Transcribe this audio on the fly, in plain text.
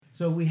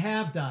So we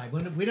have died.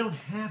 We don't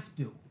have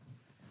to.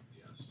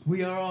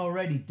 We are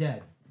already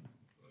dead.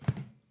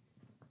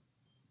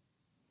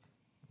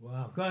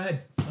 Wow. Go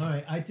ahead. All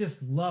right. I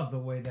just love the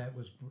way that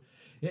was.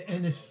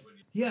 And it's,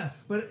 yeah,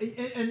 but,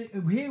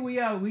 and here we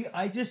are.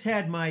 I just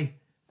had my,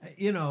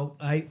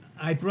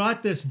 I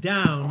brought this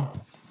down,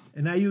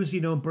 and I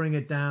usually don't bring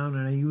it down,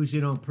 and I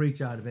usually don't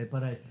preach out of it,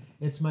 but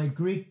it's my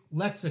Greek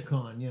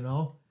lexicon,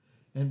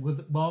 and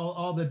with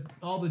all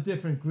the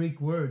different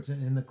Greek words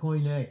in the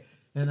Koine.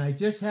 And I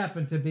just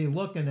happened to be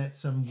looking at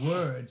some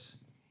words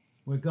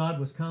where God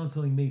was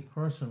counseling me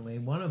personally.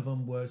 One of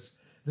them was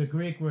the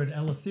Greek word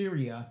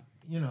eleutheria,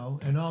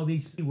 and all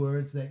these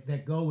words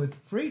that go with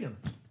freedom.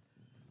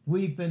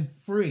 We've been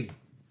free,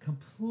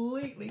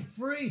 completely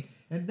free.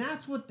 And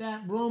that's what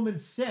that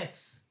Romans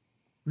 6,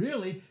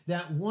 really,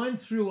 that 1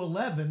 through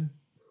 11,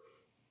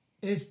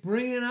 is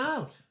bringing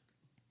out.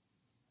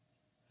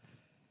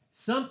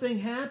 Something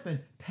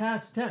happened,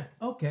 past tense.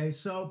 Okay,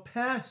 so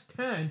past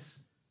tense,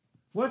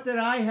 what did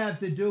I have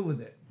to do with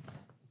it?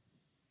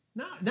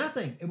 No,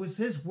 nothing. It was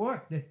his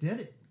work that did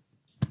it.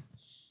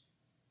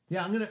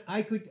 Yeah,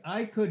 I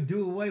could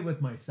do away with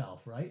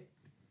myself, right?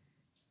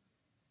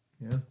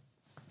 Yeah. And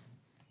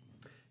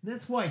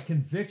that's why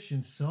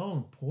conviction's so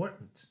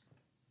important.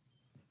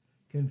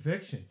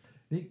 Conviction.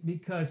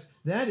 Because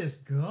that is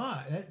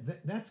God.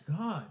 That's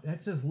God.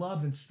 That's his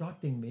love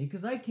instructing me,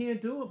 because I can't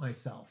do it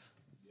myself.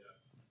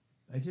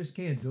 Yeah. I just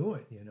can't do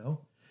it,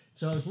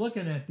 So I was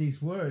looking at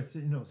these words,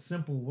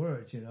 simple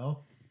words,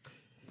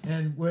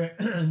 and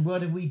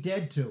what are we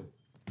dead to?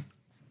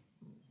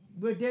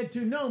 We're dead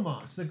to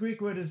nomos. The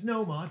Greek word is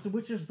nomos,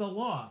 which is the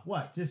law.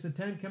 What? Just the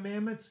 10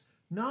 Commandments?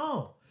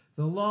 No.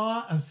 The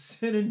law of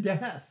sin and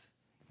death.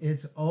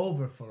 It's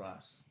over for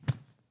us.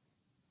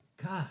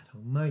 God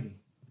almighty.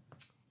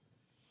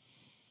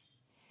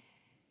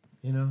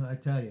 I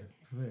tell you,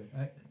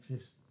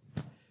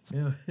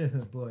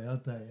 boy, I'll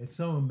tell you, it's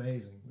so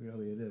amazing.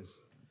 Really, it is.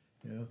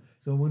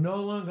 So we're no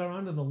longer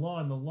under the law,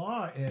 and the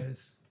law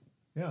is,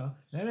 that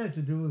has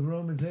to do with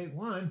Romans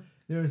 8:1.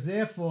 There is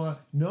therefore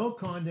no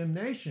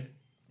condemnation.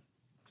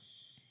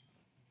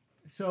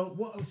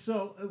 So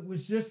it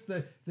was just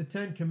the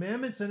 10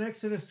 Commandments in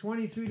Exodus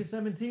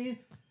 23-17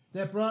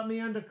 that brought me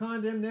under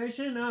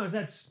condemnation? No, it was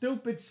that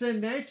stupid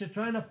sin nature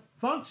trying to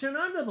function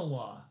under the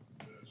law.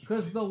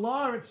 Because the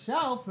law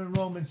itself in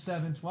Romans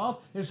 7:12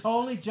 is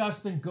holy,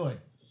 just, and good.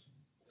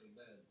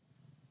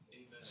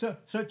 Amen.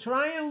 So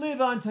try and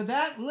live onto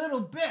that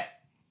little bit.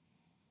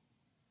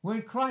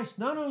 When Christ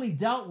not only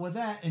dealt with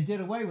that and did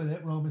away with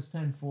it, Romans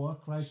 10:4,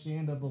 Christ the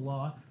end of the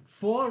law,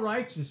 for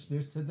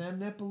righteousness to them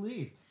that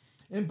believe.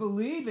 And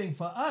believing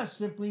for us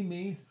simply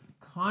means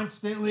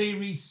constantly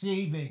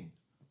receiving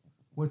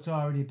what's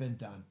already been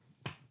done.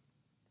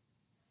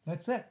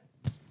 That's it.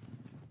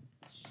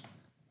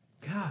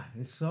 God,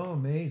 it's so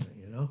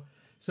amazing,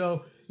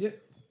 So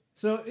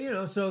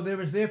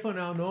there is therefore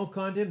now no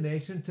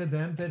condemnation to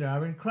them that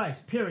are in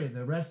Christ. Period.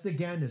 The rest,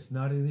 again, is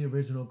not in the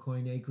original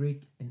Koine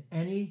Greek. In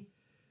any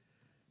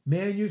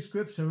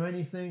manuscripts or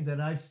anything that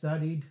I've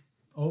studied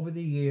over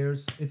the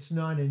years, it's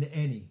not in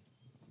any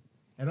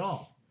at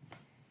all.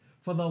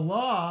 For the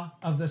law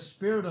of the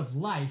Spirit of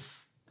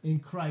life in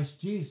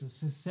Christ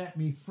Jesus has set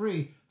me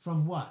free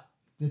from what?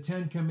 The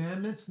 10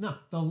 Commandments? No,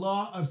 the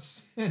law of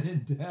sin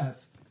and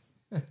death.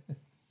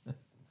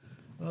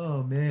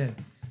 Oh, man.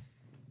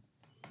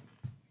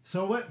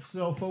 So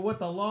for what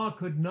the law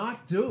could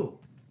not do,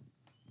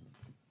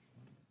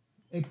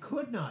 it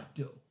could not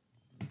do.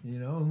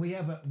 And we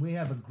have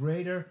a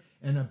greater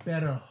and a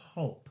better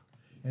hope.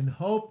 And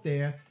hope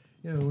there,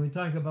 when we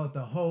talk about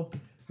the hope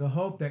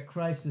that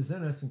Christ is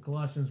in us in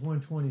Colossians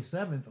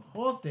 1:27, the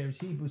hope there is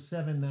Hebrews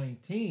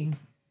 7:19.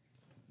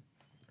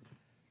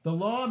 The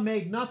law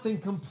made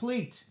nothing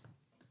complete,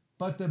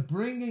 but the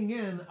bringing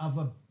in of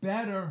a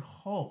better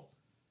hope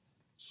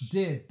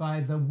did, by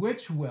the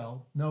which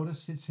will,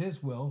 notice it's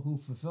his will who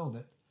fulfilled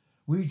it,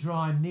 we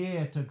draw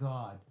near to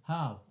God.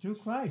 How? Through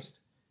Christ.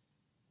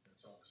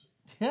 That's awesome.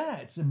 Yeah,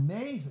 it's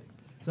amazing.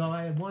 So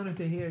I wanted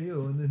to hear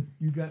you, and then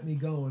you got me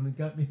going and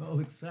got me all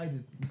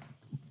excited.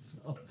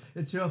 So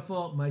it's your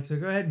fault, Mike. So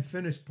go ahead and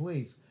finish,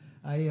 please.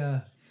 Well, the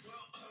other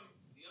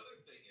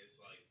thing is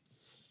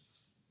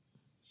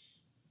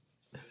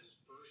this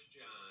 1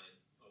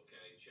 John,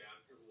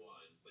 chapter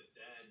 1, but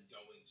then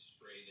going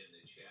straight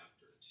into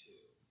chapter 2.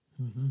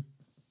 Mm-hmm.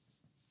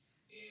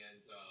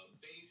 And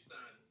based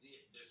on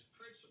this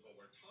principle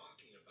we're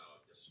talking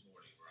about this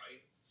morning, right?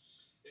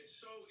 It's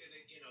so,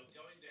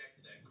 going back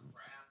to that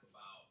crap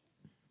about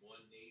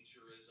one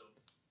naturism,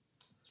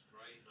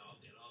 right?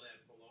 And all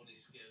that baloney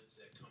skins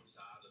that comes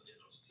out of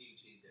those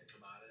teachings that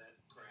come out of that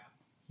crap.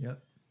 Yep.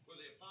 Well,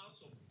 the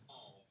Apostle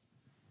Paul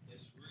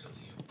is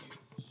really a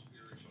beautiful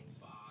spiritual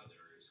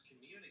father, is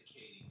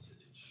communicating to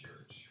the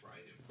church,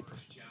 right? In 1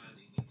 John,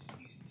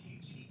 he's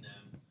teaching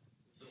them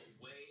the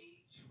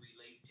way to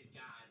relate to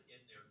God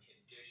in their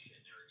condition,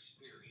 their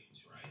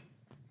experience, right?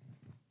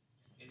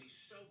 And he's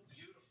so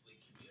beautifully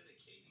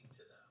communicating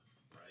to them,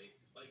 right?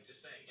 Like to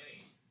say,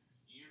 hey,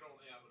 you don't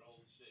have an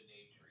old sin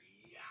nature.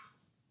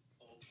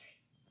 Yeah, okay.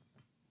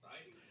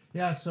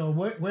 Yeah, so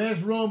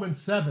where's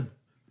Romans 7?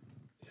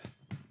 Yeah,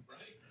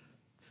 right?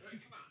 Right,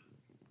 come on.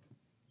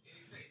 And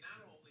he's saying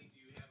not only do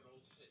you have an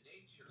old sin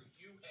nature,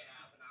 you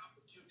have an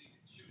opportunity to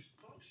choose to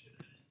function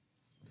in it.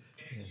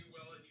 And Yeah. you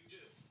will and you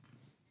do.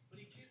 But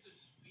he gives this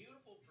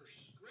beautiful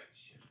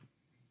prescription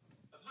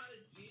of how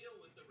to deal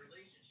with the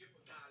relationship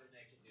with God in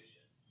that condition.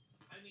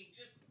 I mean,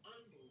 just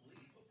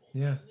unbelievable,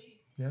 Yeah. doesn't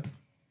he? Yep.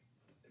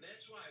 And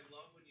that's why I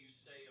love when you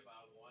say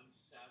about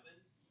 1:7,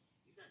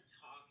 he's not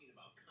talking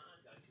about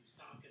conduct, he's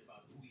talking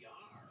about who we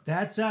are.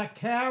 That's our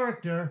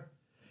character.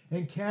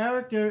 And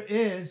character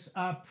is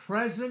a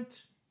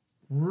present,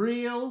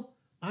 real,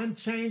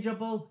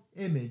 unchangeable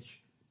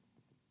image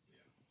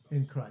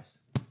in Christ.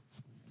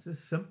 It's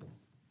just simple.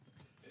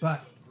 It's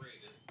But- so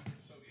great. It's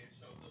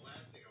so the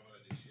last thing I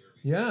wanted to share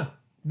with you. Yeah.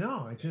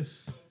 No, I It's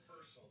just... so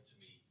personal to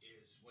me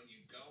is when you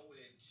go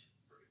into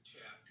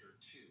chapter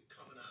 2,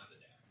 coming out of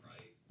that,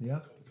 right?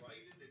 Yep. Go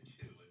right into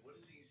 2, and what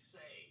does he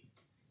say?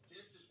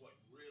 This is what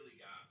really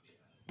got me.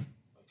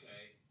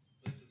 Okay?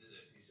 Listen to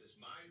this. He says,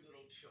 "My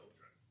little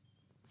children,"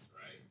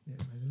 right? Yeah,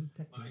 my little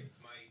My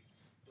technique.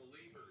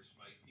 believers,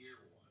 my dear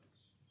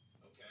ones,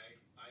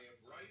 okay? I am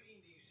writing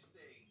these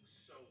things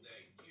so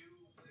that you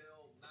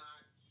will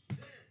not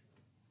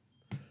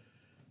sin.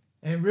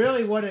 And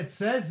really what it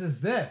says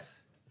is this.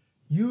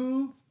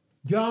 You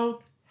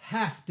don't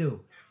have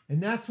to.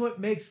 And that's what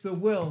makes the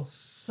will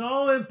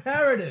so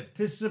imperative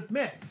to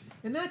submit.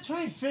 And not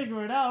try and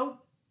figure it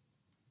out.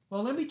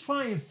 Well, let me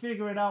try and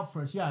figure it out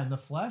first. Yeah, in the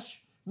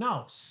flesh?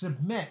 No,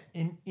 submit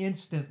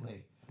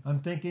instantly. I'm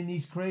thinking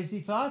these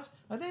crazy thoughts.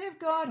 Are they of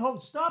God?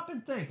 Hold, stop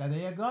and think. Are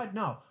they of God?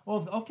 No.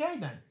 Oh, okay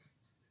then.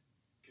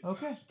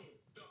 Okay. Confess, boom,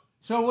 done.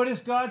 So what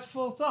is God's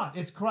full thought?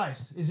 It's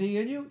Christ. Is he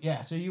in you?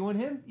 Yes. Are you in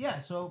him?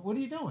 Yeah. So what are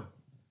you doing?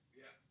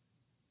 Yeah.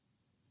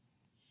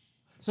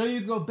 So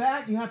you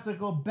have to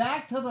go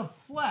back to the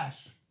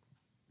flesh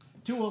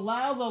to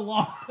allow the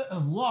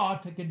law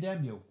to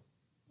condemn you.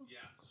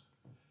 Yes.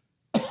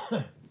 It's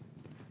crazy,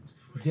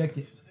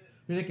 Ridiculous. isn't it?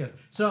 Ridiculous.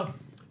 So,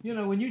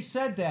 when you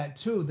said that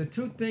too, the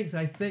two things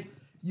I think,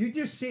 you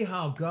just see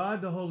how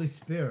God, the Holy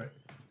Spirit,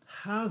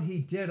 how he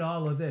did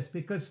all of this.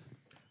 Because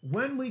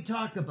when we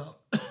talk about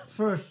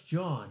 1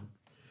 John,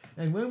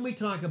 and when we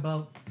talk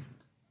about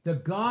the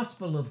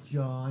Gospel of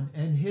John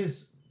and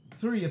his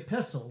 3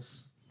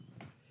 epistles,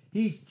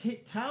 he's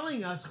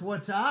telling us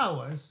what's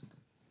ours,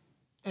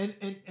 and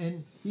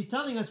he's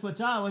telling us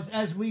what's ours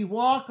as we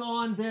walk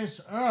on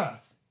this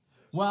earth.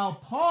 While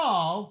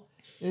Paul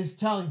is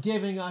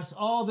giving us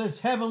all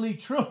this heavenly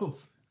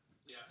truth.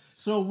 Yes.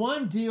 So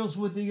one deals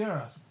with the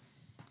earth.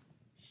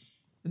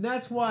 And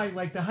that's why,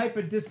 like the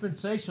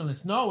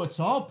hyper-dispensationalists, no, it's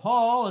all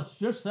Paul, it's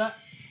just that.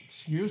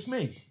 Excuse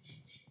me.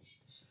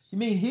 You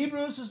mean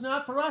Hebrews is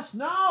not for us?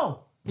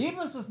 No,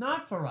 Hebrews is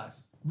not for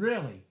us.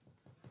 Really.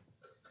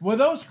 Were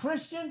those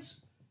Christians?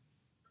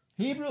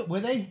 Were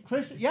they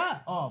Christian? Yeah.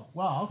 Oh,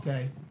 well,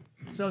 okay.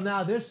 So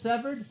now they're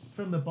severed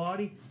from the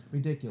body.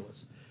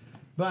 Ridiculous.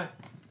 But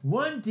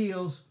one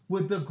deals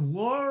with the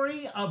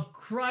glory of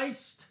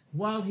Christ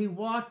while he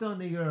walked on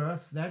the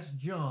earth. That's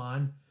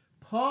John.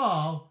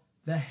 Paul,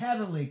 the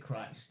heavenly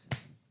Christ.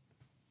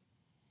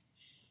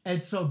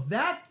 And so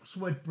that's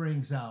what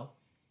brings out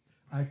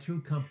our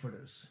 2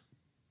 comforters.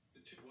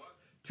 The 2 what?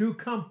 2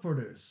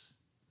 comforters.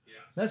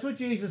 Yes. That's what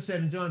Jesus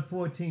said in John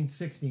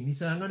 14:16. He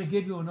said, I'm going to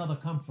give you another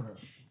comforter.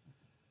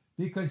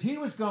 Because he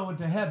was going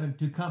to heaven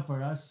to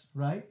comfort us,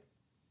 right?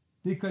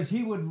 Because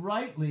he would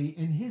rightly,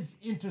 in his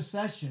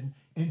intercession,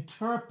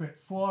 interpret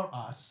for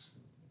us.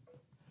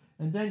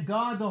 And then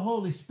God, the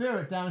Holy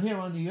Spirit, down here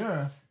on the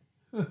earth,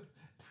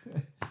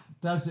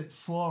 does it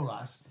for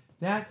us.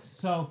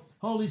 So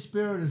Holy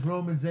Spirit is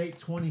Romans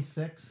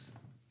 8:26.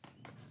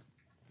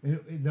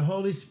 The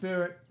Holy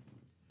Spirit,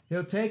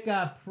 he'll take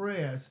our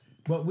prayers,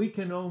 but we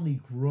can only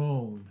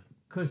groan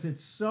because it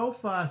so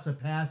far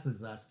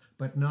surpasses us,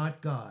 but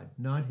not God,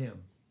 not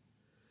him.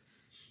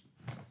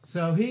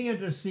 So he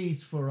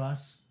intercedes for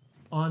us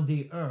on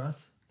the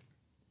earth,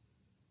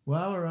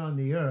 while we're on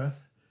the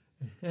earth,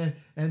 and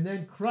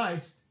then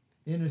Christ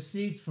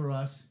intercedes for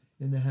us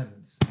in the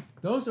heavens.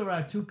 Those are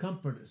our 2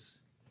 comforters.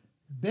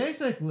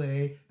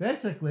 Basically,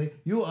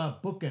 you are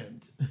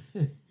bookend.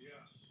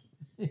 Yes.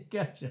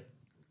 Gotcha.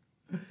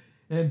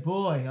 And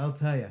boy, I'll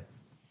tell you.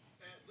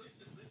 And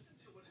listen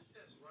to what it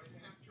says right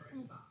after I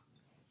stopped.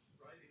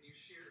 Right? And you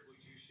shared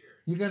what you shared.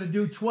 You got to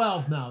do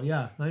 12 now.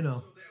 Yeah, I know.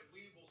 So that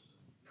we will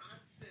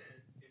not sin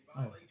and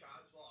violate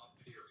God's law,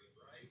 period,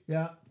 right?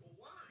 Yeah. Well,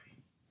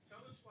 why? Tell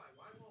us why.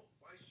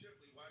 Why should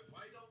we?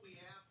 Why don't we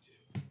have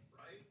to?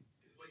 Right?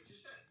 Like you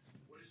said,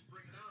 what it's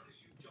bringing out is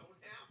you don't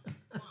have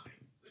to. Why?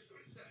 Listen to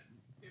what it says.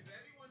 If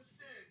anyone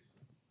sins,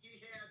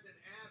 he has an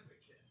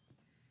advocate.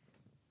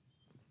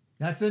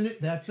 That's it.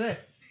 Intercede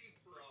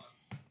for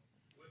us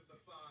with the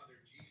Father,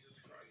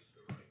 Jesus Christ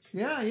the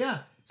righteous. Yeah.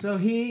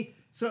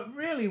 So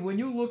really, when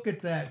you look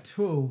at that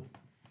too,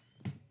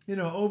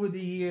 over the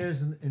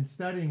years and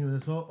studying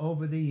this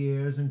over the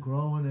years and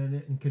growing in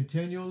it and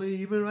continually,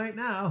 even right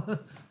now,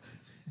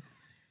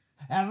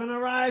 haven't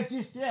arrived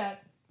just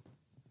yet.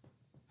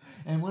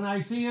 And when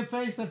I see him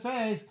face to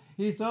face,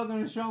 he's still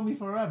going to show me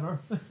forever.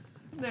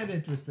 Isn't that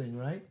interesting,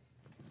 right?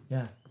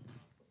 Yeah.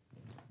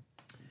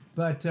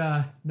 But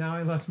now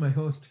I lost my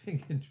whole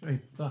stinking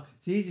train of thought.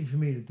 It's easy for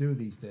me to do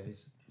these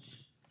days.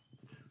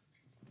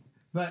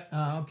 But,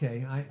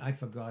 okay, I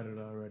forgot it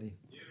already.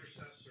 The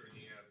intercessor and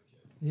the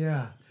advocate.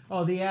 Yeah.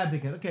 Oh, the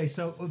advocate. Okay,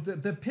 so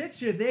the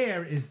picture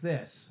there is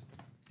this.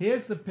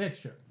 Here's the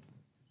picture.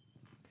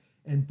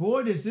 And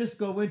boy, does this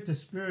go into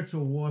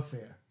spiritual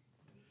warfare.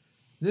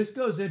 This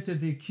goes into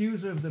the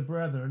accuser of the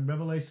brethren,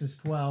 Revelations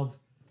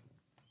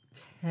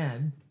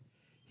 12:10.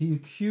 He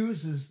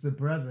accuses the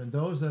brethren,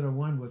 those that are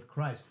one with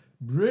Christ.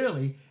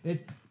 Really,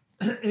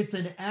 it's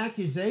an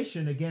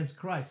accusation against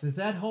Christ. Does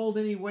that hold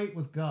any weight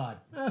with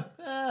God?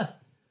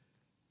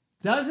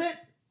 Does it?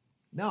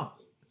 No.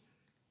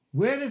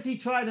 Where does he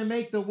try to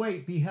make the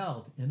weight be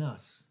held? In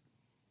us.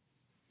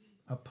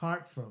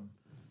 Apart from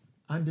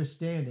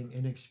understanding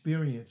and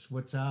experience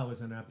what's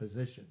ours in our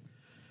position.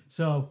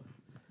 So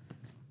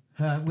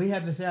we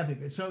have this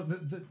advocate. So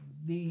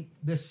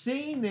the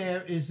scene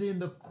there is in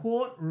the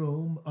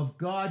courtroom of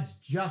God's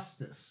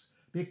justice.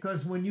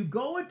 Because when you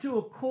go into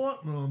a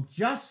courtroom,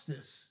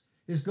 justice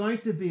is going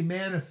to be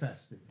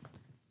manifested.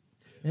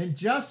 And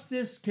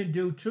justice can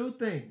do two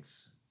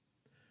things.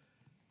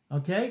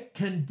 Okay?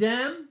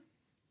 Condemn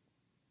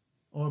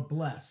or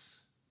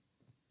bless.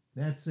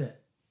 That's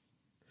it.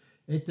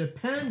 It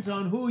depends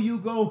on who you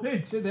go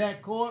into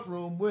that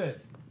courtroom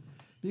with.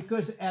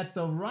 Because at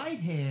the right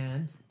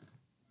hand,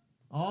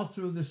 all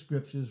through the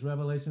scriptures,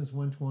 Revelations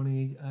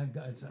 1:20,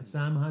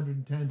 Psalm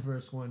 110,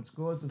 verse 1,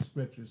 scores of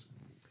scriptures,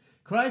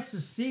 Christ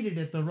is seated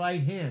at the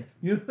right hand.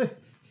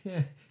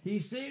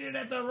 He's seated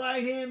at the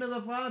right hand of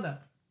the Father.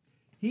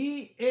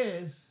 He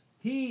is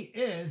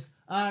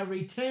our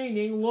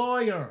retaining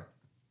lawyer.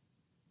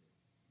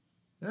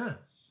 Yeah.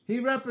 He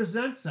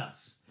represents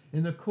us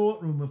in the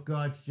courtroom of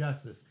God's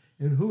justice.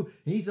 And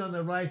he's on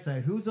the right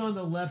side. Who's on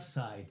the left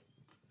side?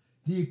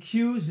 The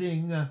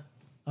accusing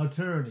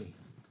attorney.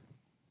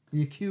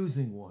 The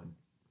accusing one.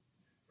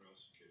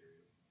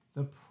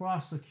 The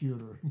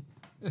prosecutor.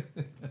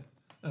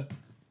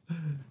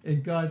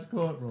 In God's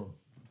courtroom.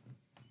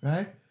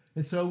 Right?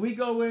 And so we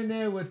go in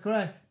there with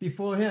Christ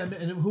before him,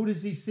 and who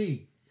does he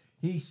see?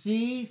 He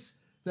sees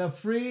the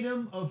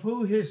freedom of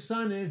who his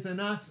son is in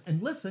us,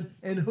 and listen,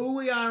 and who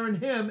we are in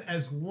him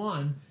as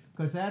one,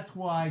 because that's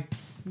why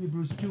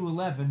Hebrews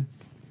 2:11,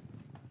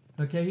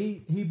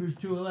 okay, Hebrews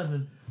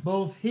 2:11,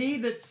 both he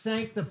that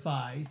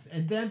sanctifies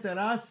and them that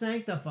are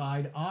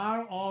sanctified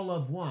are all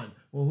of one.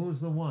 Well, who's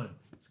the one?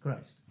 It's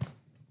Christ.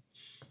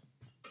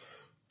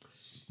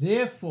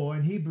 Therefore,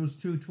 in Hebrews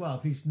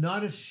 2:12, he's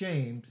not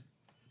ashamed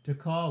to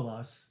call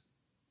us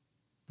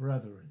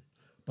brethren.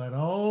 But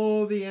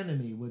the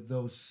enemy with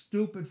those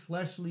stupid,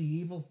 fleshly,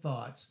 evil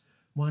thoughts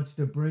wants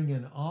to bring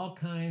in all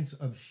kinds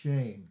of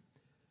shame.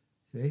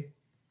 See?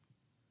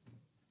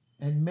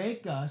 And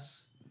make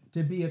us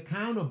to be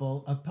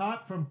accountable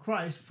apart from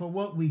Christ for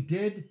what we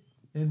did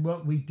and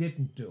what we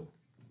didn't do.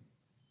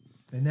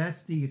 And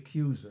that's the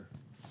accuser.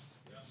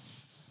 Yeah.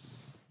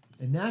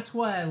 And that's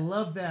why I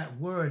love that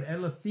word,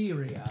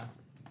 eletheria.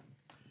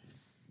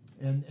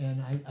 And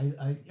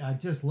I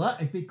just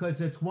love it because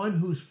it's one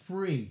who's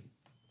free.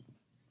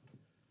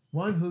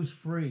 One who's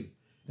free.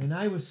 And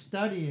I was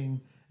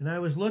studying and I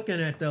was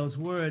looking at those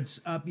words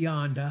up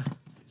yonder.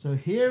 So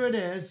here it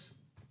is.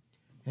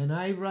 And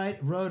I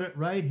wrote it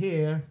right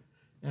here.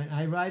 And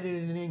I write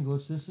it in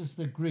English. This is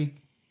the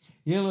Greek.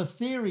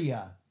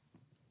 Eletheria.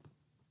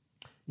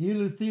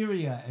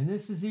 Eletheria. And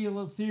this is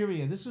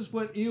eletheria. This is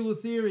what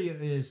eletheria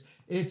is.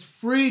 It's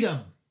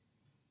freedom.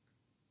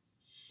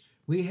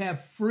 We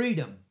have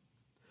freedom.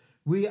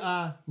 We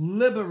are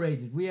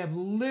liberated. We have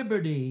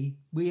liberty.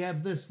 We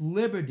have this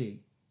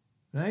liberty.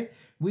 Right?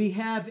 We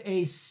have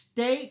a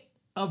state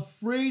of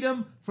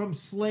freedom from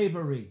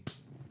slavery.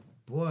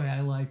 Boy,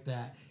 I like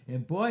that.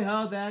 And boy,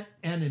 how that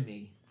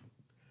enemy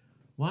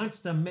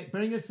wants to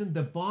bring us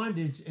into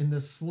bondage in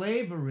the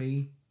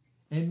slavery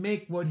and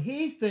make what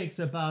he thinks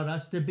about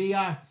us to be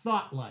our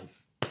thought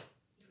life.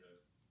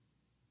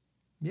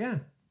 Yeah.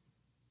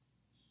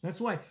 That's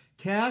why.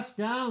 Cast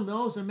down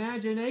those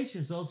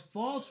imaginations, those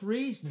false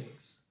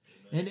reasonings,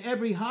 and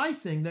every high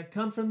thing that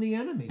come from the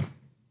enemy.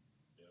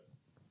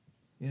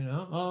 You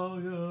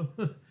know,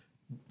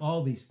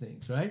 all these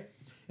things, right?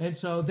 And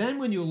so then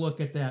when you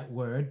look at that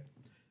word,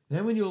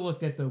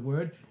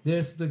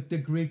 there's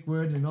the Greek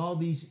word and all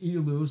these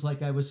elus,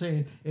 like I was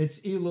saying, it's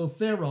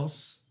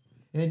eletheros.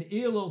 And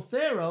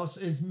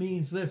eletheros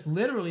means this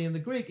literally in the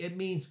Greek, it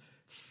means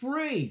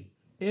free.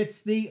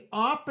 It's the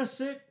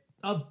opposite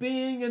of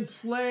being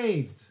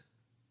enslaved,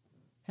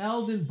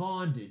 held in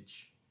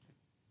bondage.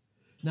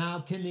 Now,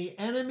 can the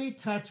enemy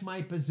touch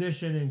my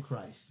position in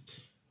Christ?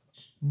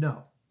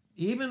 No.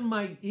 Even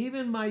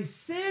my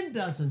sin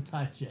doesn't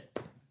touch it.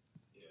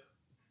 Yeah.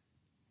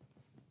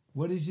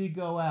 What does he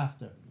go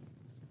after?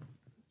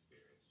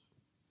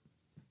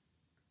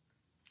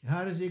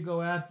 How does he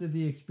go after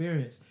the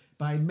experience?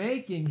 By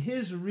making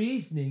his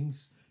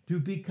reasonings to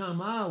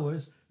become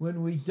ours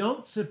when we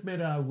don't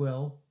submit our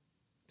will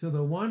to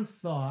the one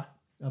thought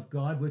of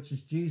God, which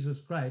is Jesus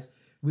Christ,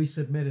 we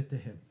submit it to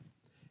him.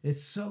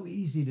 It's so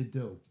easy to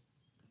do.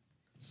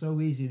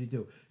 So easy to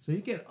do. So you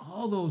get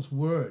all those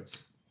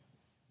words,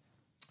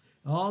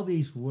 all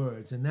these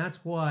words, and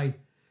that's why,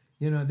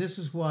 this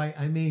is why,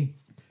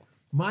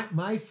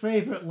 my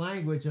favorite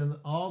language in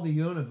all the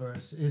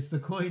universe is the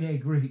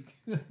Koine Greek.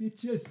 It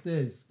just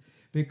is,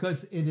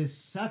 because it is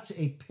such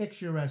a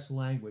picturesque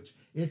language.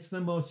 It's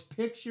the most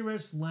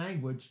picturesque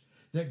language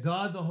that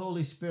God the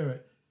Holy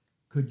Spirit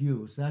could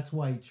use. That's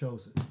why he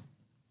chose it.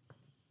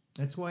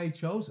 That's why he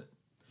chose it.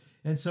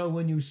 And so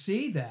when you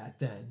see that,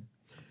 then,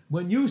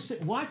 when you see,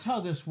 watch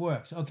how this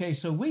works. Okay,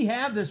 so we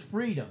have this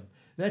freedom.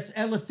 That's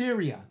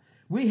Eleutheria.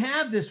 We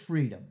have this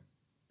freedom.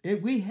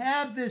 We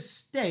have this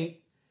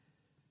state,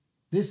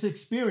 this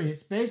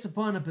experience based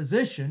upon a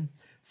position,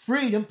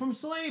 freedom from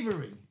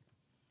slavery.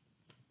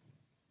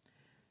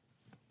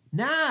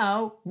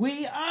 Now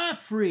we are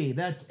free.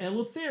 That's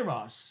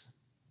Eleutheros.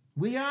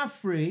 We are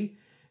free.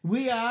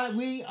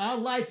 Our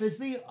life is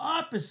the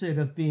opposite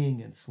of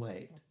being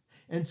enslaved.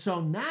 And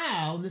so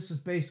now, this is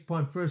based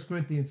upon 1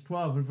 Corinthians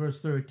 12 and verse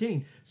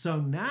 13. So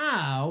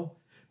now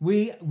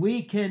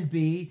we can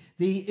be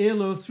the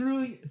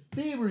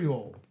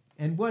Eleutherio.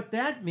 And what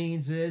that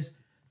means is,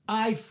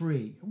 I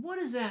free. What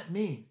does that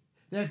mean?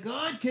 That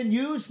God can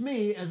use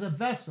me as a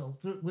vessel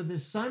with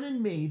his son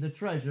in me, the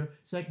treasure,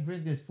 2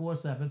 Corinthians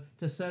 4:7,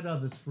 to set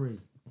others free.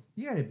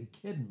 You got to be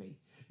kidding me.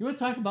 You want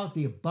to talk about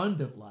the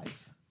abundant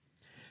life.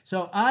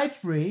 So I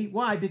free.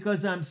 Why?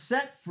 Because I'm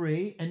set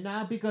free, and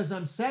now because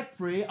I'm set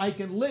free, I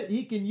can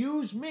he can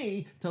use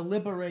me to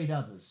liberate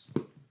others.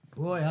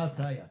 Boy, I'll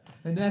tell you.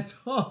 And that's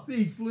all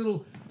these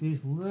little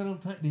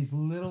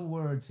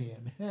words here,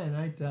 man.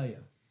 I tell you.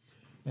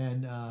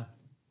 And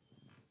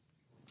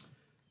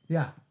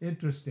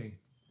interesting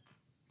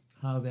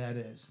how that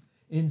is.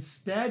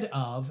 Instead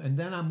of, and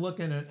then I'm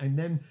looking at, and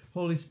then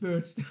Holy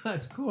Spirit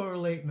starts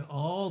correlating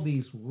all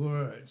these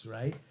words,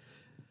 right?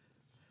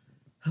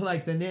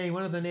 Like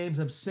one of the names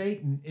of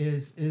Satan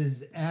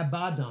is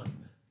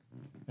Abaddon.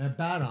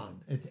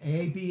 Abaddon. It's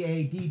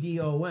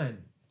Abaddon.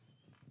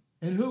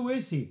 And who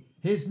is he?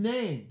 His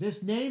name,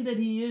 this name that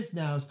he is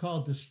now, is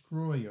called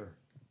Destroyer.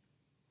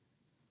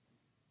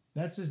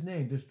 That's his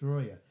name,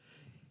 Destroyer.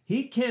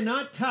 He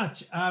cannot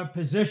touch our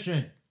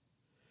position.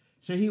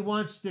 So he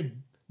wants to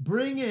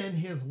bring in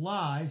his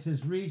lies,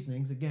 his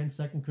reasonings. Again,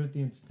 2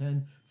 Corinthians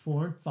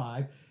 10:4 and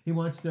 5. He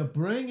wants to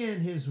bring in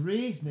his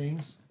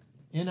reasonings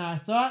in our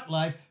thought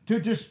life to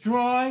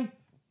destroy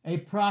a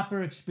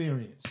proper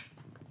experience.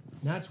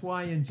 That's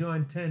why in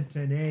John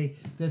 10:10a,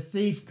 the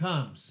thief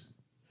comes.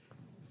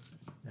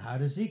 How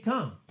does he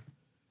come?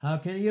 How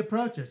can he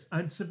approach us?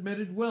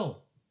 Unsubmitted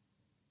will.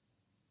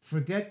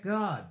 Forget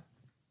God.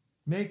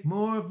 Make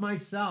more of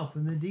myself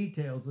in the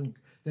details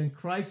than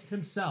Christ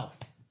himself.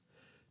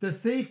 The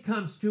thief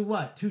comes to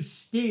what? To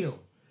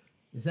steal.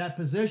 Is that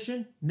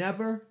position?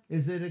 Never.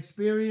 Is it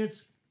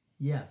experience?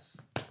 Yes.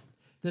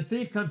 The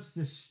thief comes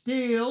to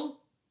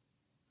steal,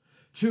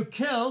 to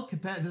kill,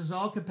 this is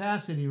all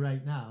capacity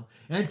right now,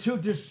 and to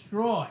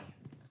destroy.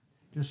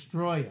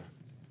 Destroyer.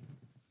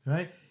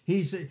 Right?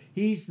 He's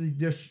the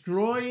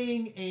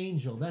destroying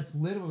angel. That's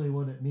literally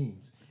what it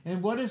means.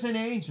 And what is an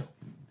angel?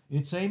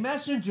 It's a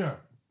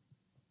messenger.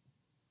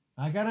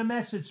 I got a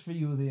message for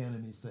you, the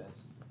enemy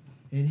says.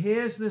 And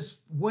here's this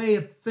way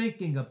of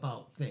thinking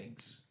about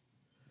things.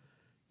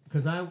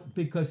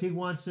 Because he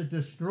wants to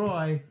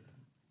destroy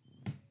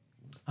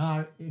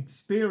our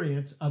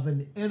experience of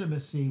an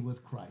intimacy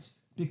with Christ.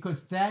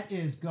 Because that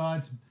is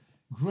God's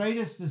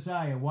greatest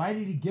desire. Why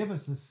did he give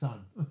us a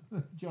son?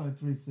 John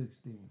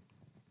 3:16.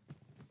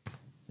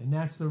 And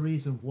that's the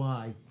reason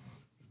why.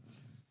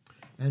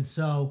 And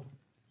so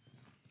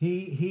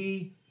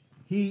he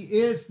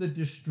is the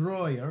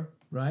destroyer,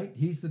 right?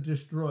 He's the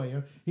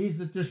destroyer. He's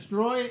the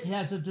destroyer. He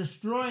has a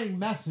destroying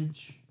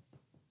message,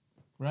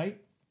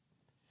 right?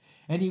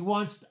 And he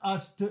wants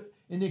us to,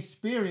 in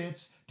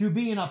experience, to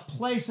be in a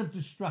place of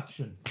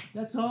destruction.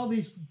 That's all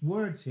these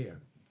words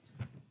here.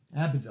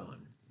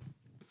 Abaddon.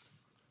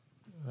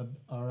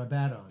 Or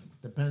Abaddon,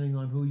 depending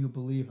on who you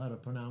believe how to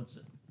pronounce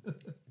it.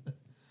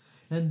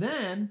 And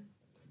then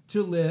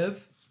to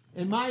live,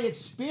 in my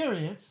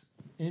experience,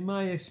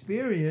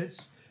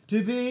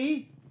 to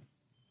be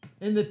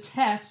in the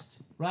test,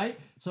 right?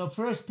 So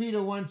 1 Peter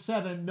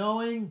 1:7,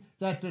 knowing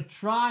that the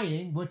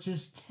trying, which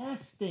is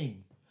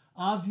testing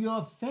of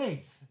your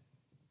faith,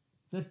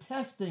 the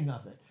testing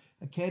of it.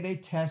 Okay, they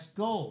test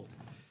gold.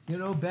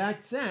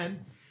 Back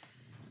then,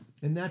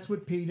 and that's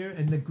what Peter,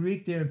 and the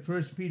Greek there in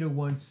 1 Peter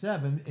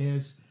 1:7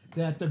 is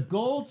that the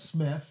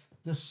goldsmith,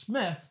 the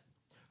smith,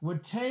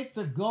 would take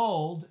the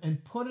gold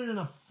and put it in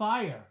a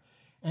fire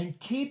and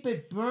keep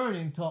it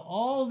burning till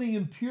all the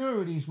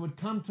impurities would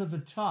come to the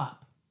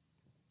top.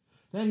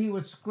 Then he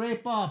would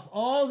scrape off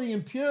all the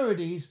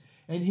impurities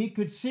and he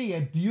could see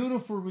a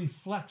beautiful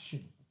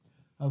reflection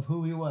of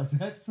who he was.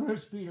 That's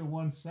 1 Peter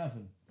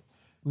 1:7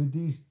 with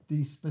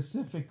these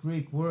specific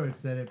Greek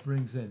words that it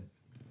brings in.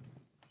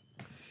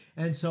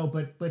 And so,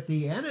 but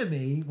the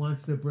enemy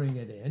wants to bring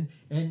it in.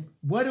 And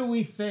what do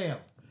we fail?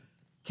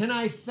 Can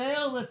I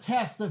fail the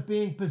test of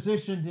being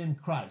positioned in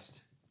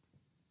Christ?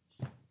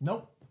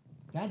 Nope.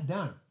 That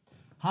done.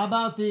 How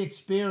about the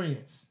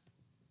experience?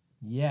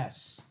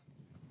 Yes.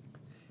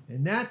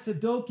 And that's a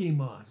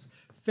dokimos.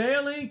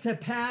 Failing to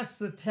pass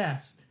the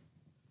test.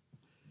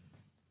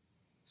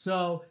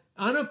 So,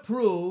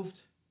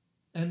 unapproved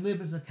and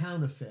live as a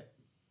counterfeit.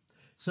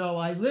 So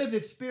I live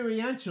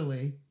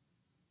experientially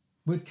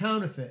with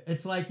counterfeit.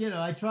 It's like,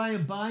 I try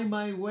and buy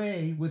my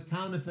way with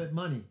counterfeit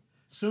money.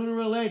 Sooner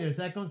or later, is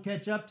that going to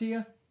catch up to you?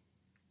 You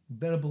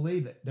better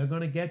believe it. They're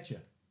going to get you.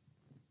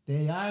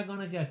 They are going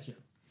to get you.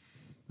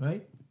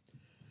 Right?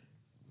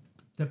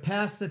 To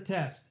pass the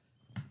test.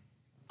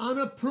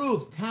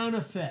 Unapproved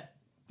counterfeit.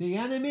 The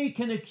enemy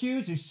can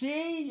accuse you.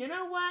 See, you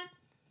know what?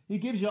 He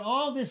gives you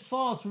all this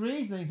false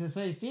reasoning to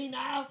say, see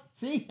now?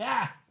 See?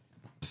 Ah.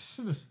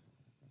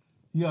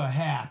 You're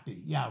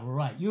happy. Yeah,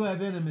 right. You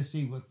have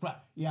intimacy with Christ.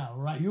 Yeah,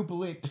 right. You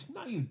believe.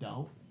 No, you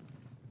don't.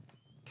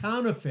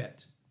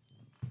 Counterfeit.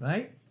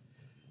 Right?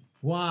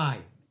 Why?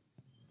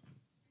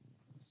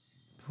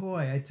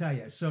 Boy, I tell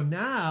you. So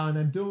now, and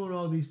I'm doing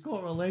all these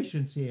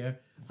correlations here,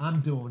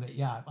 I'm doing it.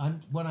 Yeah,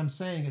 what I'm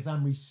saying is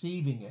I'm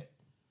receiving it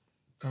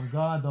from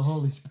God, the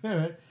Holy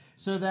Spirit,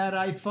 so that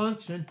I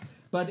function.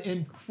 But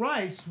in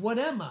Christ, what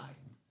am I?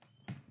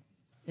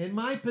 In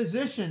my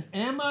position,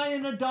 am I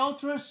an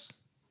adulteress?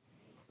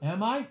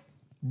 Am I?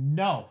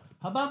 No.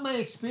 How about my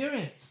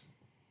experience?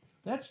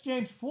 That's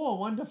James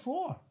 4,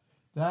 1-4.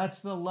 That's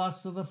the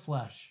lust of the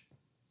flesh.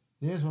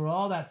 There's where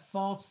all that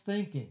false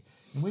thinking.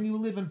 And when you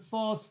live in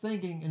false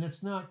thinking and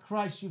it's not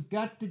Christ, you've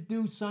got to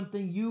do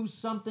something, use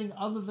something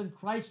other than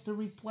Christ to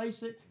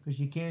replace it, because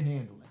you can't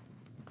handle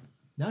it.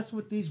 That's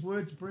what these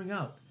words bring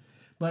out.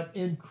 But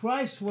in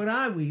Christ, what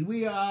are we?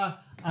 We are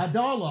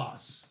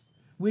adolos.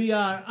 We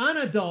are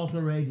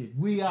unadulterated.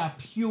 We are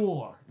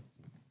pure.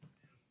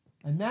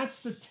 And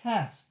that's the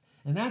test.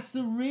 And that's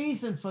the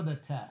reason for the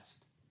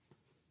test.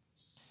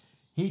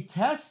 He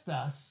tests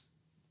us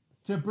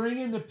to bring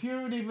in the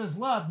purity of his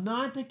love,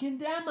 not to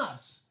condemn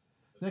us.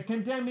 The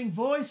condemning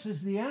voice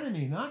is the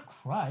enemy, not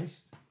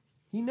Christ.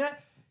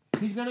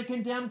 He's going to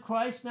condemn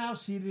Christ now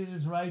seated at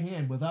his right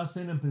hand with us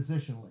in him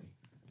positionally.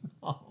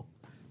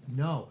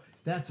 No.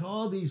 That's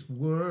all these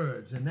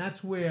words. And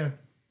that's where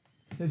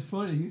it's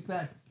funny. You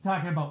start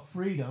talking about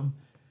freedom.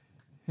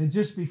 And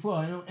just before,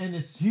 I know, and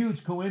it's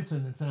huge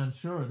coincidence, and I'm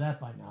sure of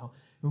that by now.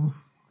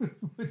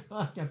 We're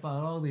talking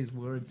about all these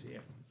words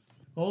here.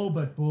 Oh,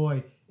 but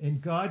boy, in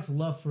God's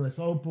love for us,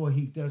 oh boy,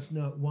 he does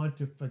not want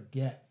to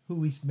forget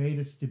who he's made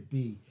us to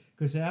be.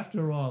 Because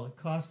after all, it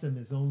cost him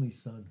his only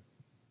son.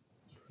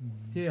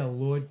 Dear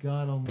Lord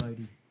God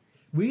Almighty,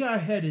 we are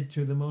headed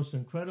to the most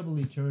incredible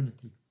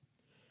eternity.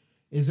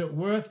 Is it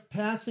worth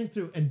passing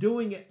through and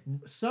doing it,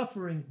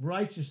 suffering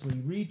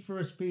righteously? Read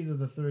 1 Peter,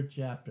 the 3rd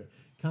chapter.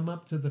 Come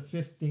up to the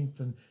 15th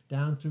and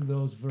down through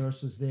those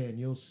verses there, and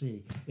you'll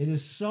see. It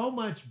is so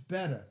much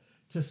better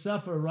to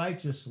suffer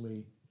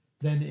righteously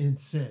than in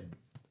sin.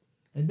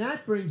 And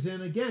that brings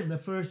in, again, the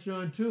 1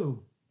 John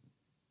 2.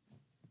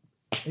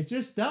 It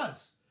just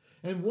does.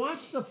 And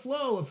watch the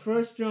flow of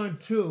 1 John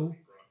 2. We brought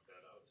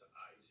that out to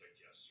Isaac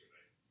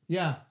yesterday.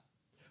 Yeah.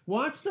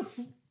 Watch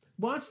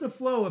the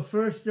flow of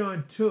 1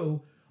 John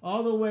 2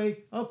 all the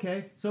way.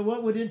 Okay, so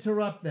what would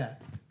interrupt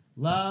that?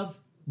 Love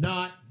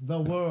not the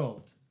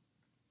world.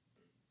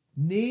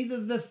 Neither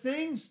the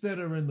things that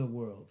are in the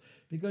world.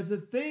 Because the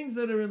things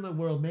that are in the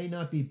world may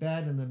not be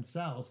bad in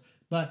themselves,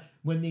 but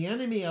when the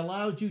enemy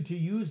allows you to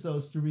use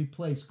those to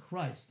replace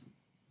Christ,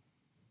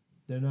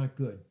 they're not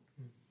good.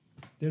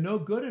 They're no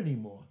good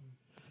anymore.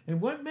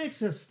 And what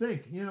makes us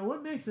think,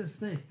 what makes us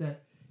think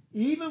that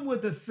even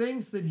with the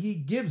things that he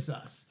gives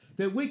us,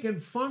 that we can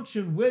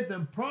function with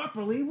them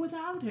properly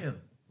without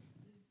him?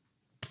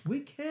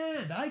 We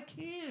can't. I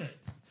can't.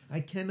 I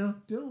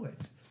cannot do it.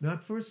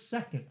 Not for a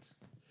second.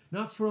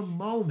 Not for a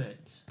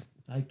moment.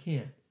 I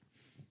can't.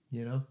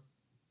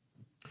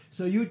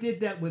 So you did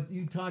that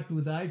you talked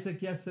with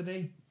Isaac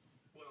yesterday?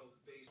 Well,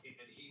 basically,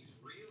 and he's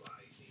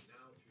realizing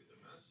now through the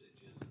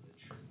messages and the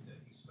truth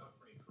that he's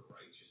suffering for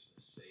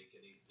righteousness' sake,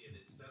 and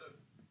instead of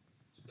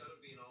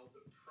being all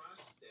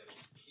depressed that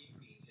it's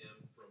keeping him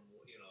from,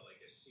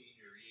 like a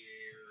senior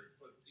year,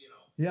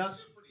 Yeah.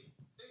 those are pretty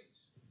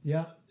things.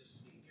 Yeah. The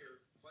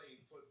senior playing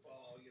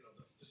football,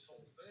 this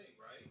whole thing,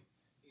 right?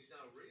 He's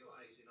now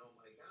realizing, oh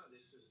my God,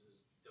 this is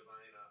his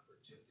divine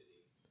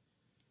opportunity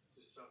to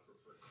suffer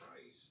for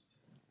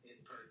Christ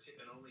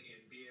and only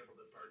be able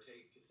to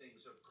partake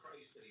things of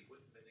Christ that he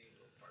wouldn't have been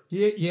able to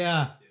partake.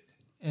 Yeah.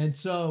 And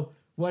so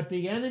what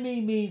the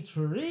enemy means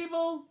for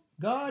evil,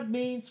 God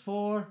means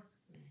for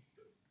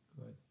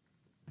good.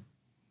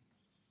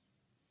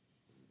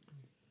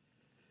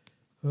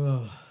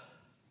 Oh.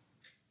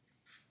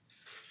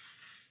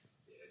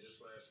 Yeah,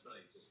 just last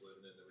night, just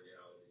living in the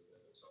reality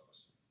that was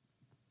awesome.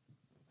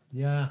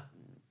 Yeah.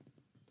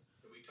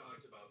 And we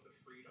talked about the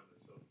freedom.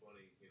 It's so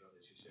funny,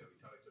 that you said. We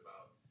talked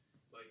about,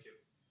 like,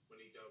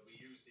 we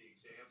use the the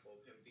example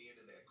of him being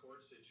in that court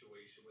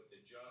situation with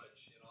the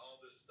judge and all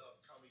this stuff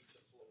coming to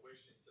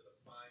fruition to the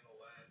final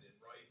end, and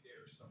right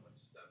there someone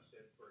steps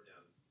in for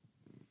him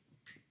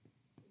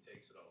and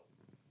takes it all.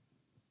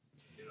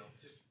 You know,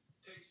 just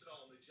takes it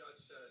all. And the judge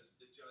says,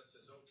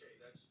 okay,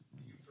 that's,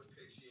 you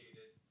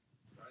propitiated,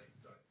 right?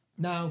 Go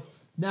ahead.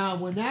 Now,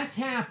 when that's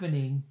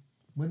happening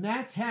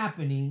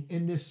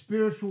in this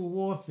spiritual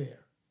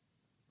warfare,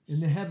 in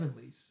the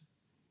heavenlies,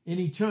 in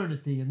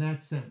eternity, in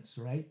that sense,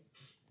 right?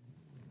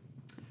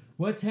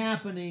 What's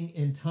happening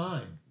in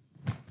time?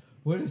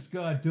 What is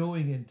God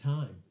doing in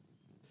time?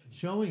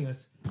 Showing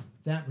us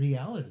that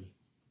reality.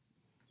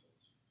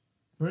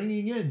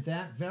 Bringing in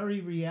that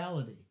very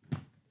reality.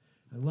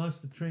 I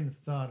lost the train of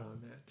thought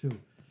on that too.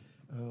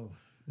 Oh,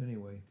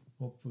 anyway,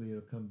 hopefully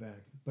it'll come back.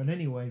 But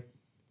anyway,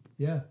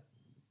 yeah.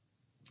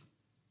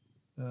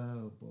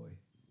 Oh boy,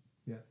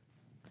 yeah.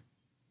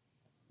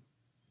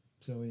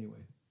 So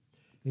anyway,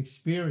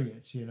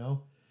 experience, you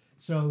know.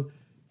 So,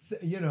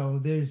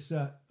 there's,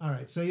 all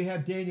right, so you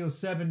have Daniel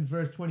 7,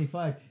 verse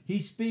 25. He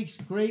speaks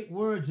great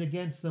words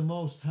against the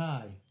Most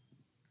High,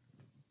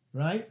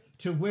 right?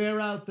 To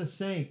wear out the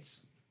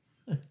saints.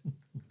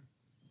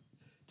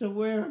 To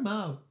wear them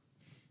out,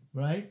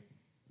 right?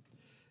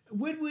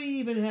 Would we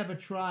even have a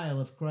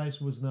trial if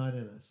Christ was not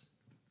in us?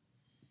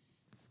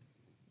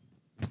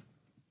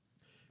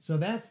 So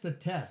that's the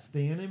test.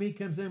 The enemy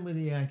comes in with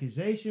the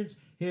accusations.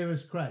 Here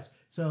is Christ.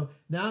 So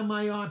now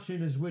my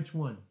option is which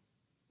one?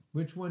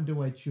 Which one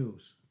do I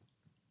choose?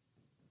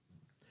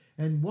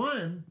 And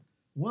one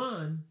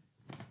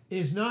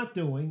is not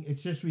doing,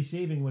 it's just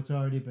receiving what's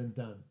already been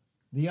done.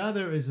 The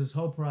other is this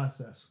whole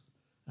process.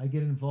 I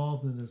get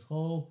involved in this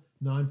whole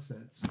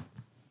nonsense.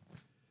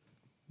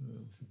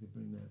 Oh, we could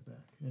bring that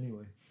back.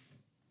 Anyway.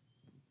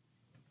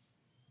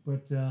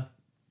 But,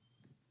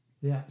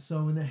 yeah,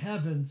 so in the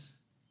heavens,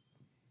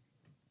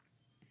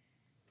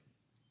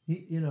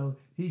 he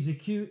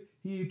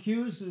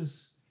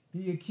accuses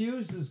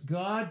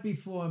God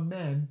before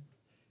men,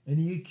 and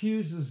he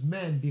accuses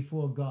men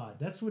before God.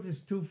 That's what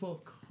is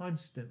twofold,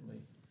 constant.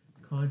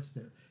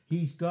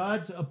 He's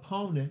God's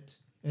opponent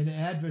and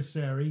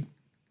adversary,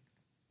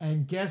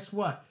 and guess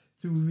what?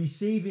 Through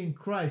receiving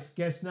Christ,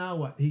 guess now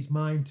what? He's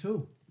mine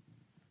too.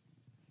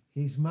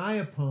 He's my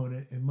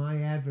opponent and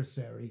my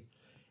adversary,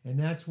 and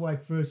that's why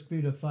 1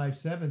 Peter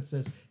 5:7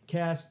 says,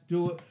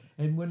 do it.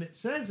 And when it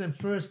says in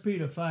 1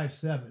 Peter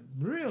 5:7,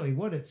 really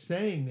what it's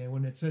saying there,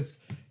 when it says,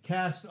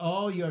 cast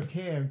all your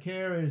care, and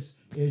care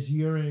is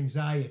your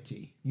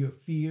anxiety, your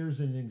fears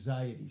and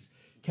anxieties.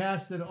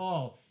 Cast it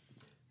all.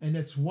 And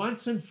it's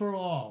once and for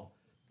all.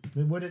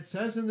 And what it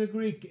says in the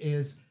Greek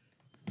is,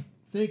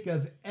 think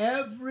of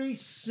every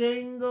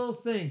single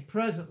thing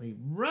presently,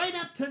 right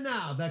up to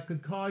now, that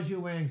could cause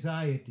you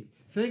anxiety.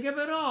 Think of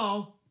it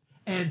all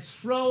and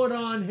throw it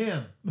on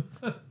him.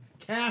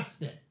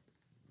 Cast it,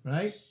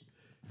 right?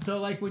 So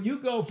like when you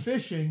go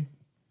fishing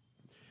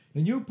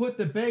and you put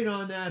the bait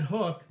on that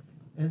hook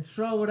and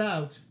throw it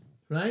out,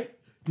 right?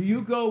 Do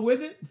you go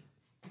with it?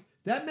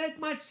 That make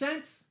much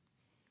sense?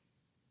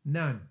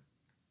 None.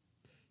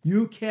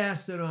 You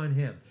cast it on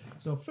him.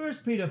 So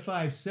 1 Peter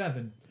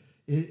 5:7,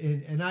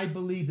 and I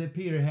believe that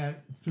Peter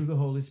had, through the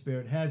Holy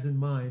Spirit, has in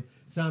mind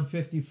Psalm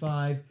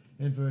 55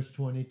 and verse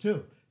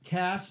 22.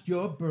 Cast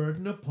your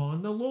burden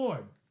upon the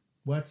Lord.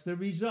 What's the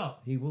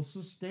result? He will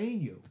sustain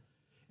you.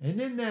 And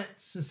in that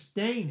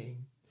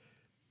sustaining,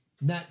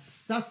 that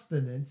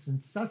sustenance, and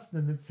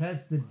sustenance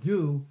has to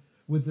do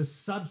with the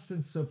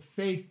substance of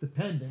faith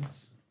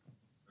dependence,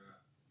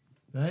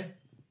 right?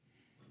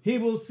 He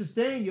will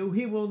sustain you.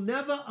 He will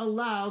never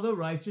allow the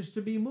righteous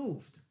to be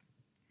moved.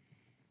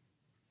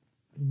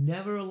 He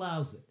never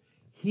allows it.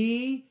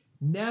 He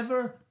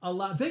never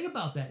allows. Think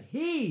about that.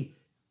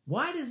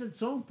 Why is it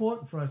so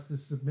important for us to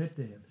submit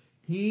to him?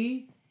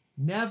 He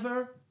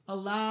never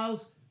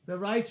allows the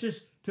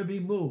righteous to be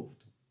moved.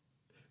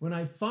 When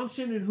I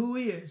function in who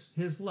he is,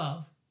 his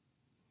love,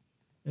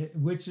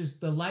 which is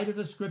the light of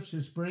the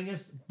scriptures, bring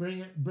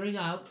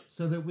out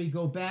so that we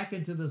go back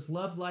into this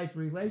love life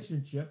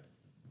relationship.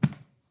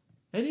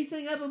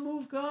 Anything ever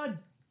move God?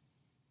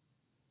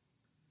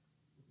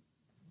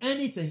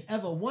 Anything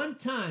ever one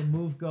time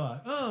move God?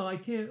 Oh, I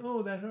can't.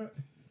 Oh, that hurt.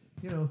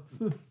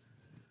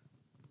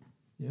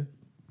 Yeah.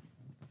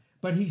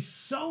 But he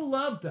so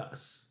loved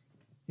us.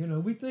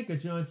 We think of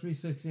John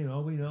 3:16.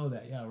 Oh, we know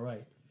that. Yeah,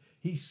 right.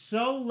 He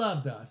so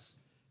loved us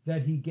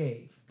that he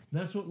gave.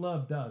 That's what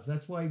love does.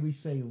 That's why we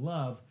say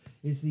love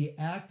is the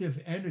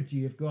active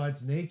energy of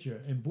God's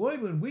nature. And boy,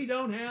 when we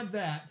don't have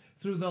that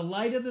through the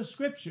light of the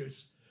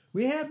scriptures,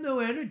 we have no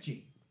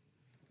energy.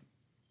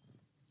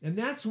 And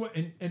that's what,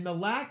 and the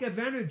lack of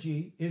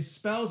energy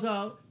spells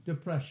out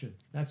depression.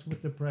 That's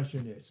what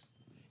depression is.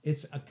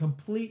 It's a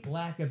complete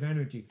lack of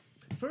energy.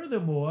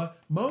 Furthermore,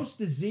 most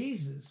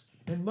diseases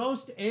and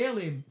most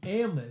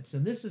ailments,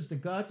 and this is the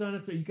God's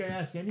honest truth, you can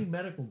ask any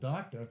medical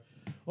doctor,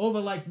 over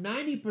like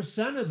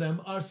 90% of them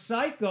are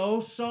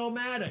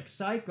psychosomatic.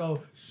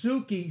 Psycho,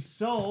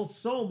 soul,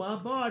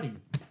 soma, body.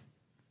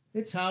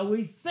 It's how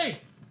we think.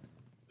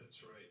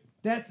 That's right.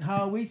 That's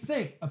how we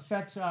think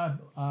affects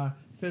our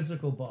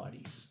physical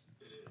bodies.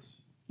 It is.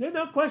 There's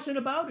no question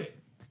about it.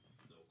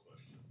 No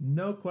question.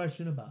 No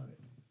question about it.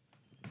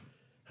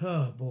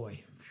 Oh,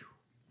 boy.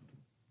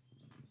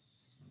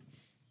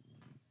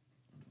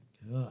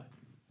 God.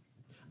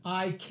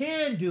 I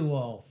can do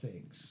all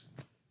things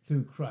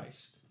through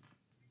Christ.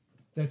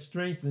 That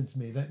strengthens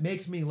me. That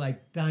makes me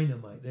like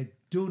dynamite, like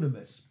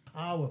dunamis,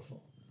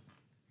 powerful.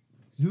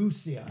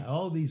 Zousia,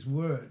 all these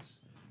words.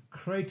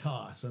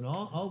 Kratos, and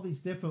all these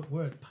different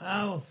words.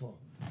 Powerful.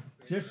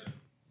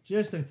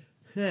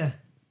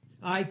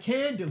 I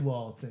can do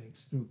all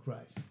things through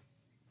Christ,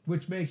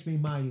 which makes me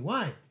mighty.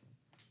 Why?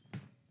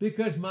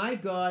 Because my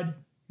God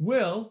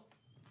will,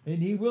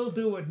 and he will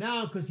do it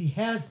now because he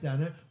has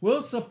done it,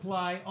 will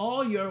supply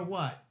all your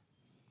what?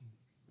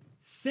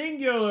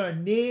 Singular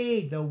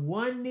need. The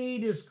one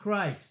need is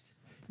Christ.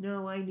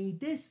 No, I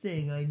need this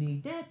thing. I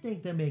need that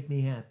thing to make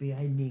me happy.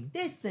 I need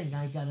this thing.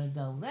 I gotta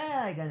go there.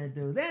 I gotta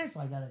do this.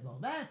 I gotta go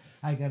that.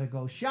 I gotta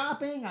go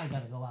shopping. I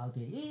gotta go out to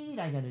eat.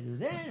 I gotta do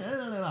this.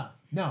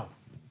 No.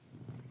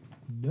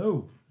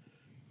 No.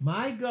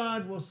 My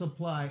God will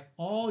supply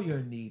all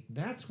your need.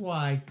 That's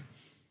why,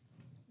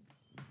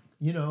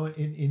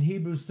 in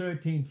Hebrews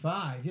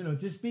 13:5,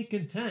 just be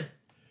content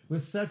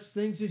with such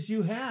things as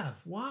you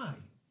have. Why?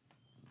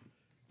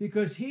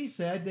 Because he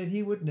said that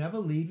he would never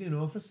leave you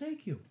nor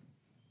forsake you.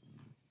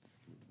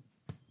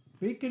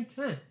 Be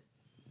content.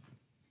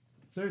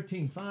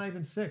 13:5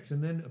 and 6.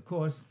 And then, of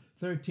course,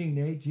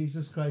 13:8,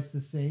 Jesus Christ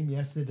the same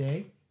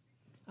yesterday.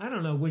 I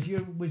don't know, was he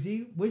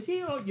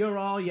your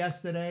all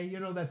yesterday?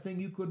 That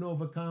thing you couldn't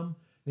overcome,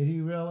 that he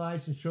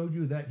realized and showed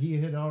you that he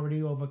had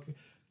already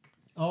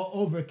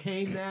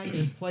overcame that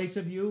in place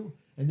of you,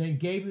 and then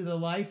gave you the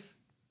life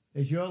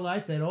as your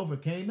life that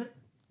overcame it?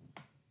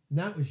 And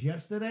that was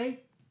yesterday?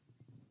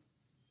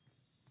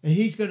 And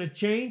he's going to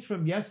change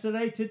from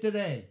yesterday to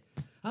today.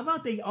 How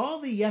about all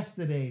the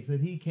yesterdays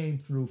that he came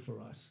through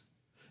for us?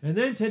 And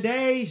then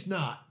today's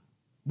not.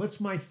 What's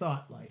my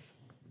thought life?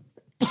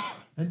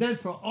 And then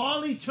for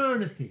all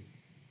eternity,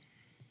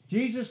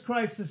 Jesus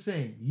Christ the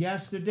same.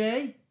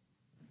 Yesterday,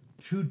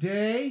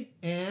 today,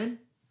 and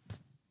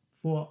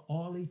for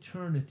all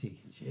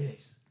eternity.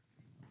 Jeez.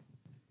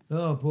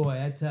 Oh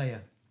boy, I tell you.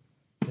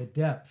 The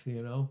depth,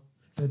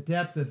 the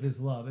depth of his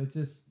love. It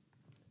just,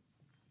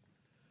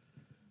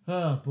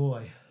 oh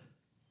boy.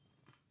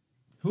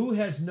 Who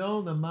has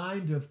known the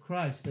mind of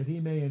Christ that he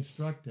may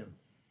instruct him?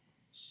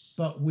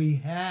 But we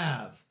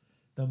have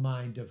the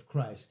mind of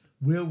Christ.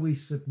 Will we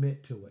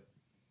submit to it?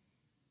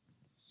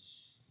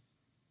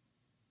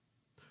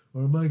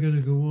 Or am I going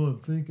to go on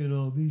thinking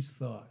all these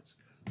thoughts?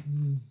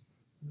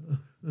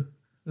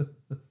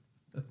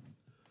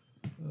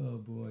 Oh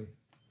boy.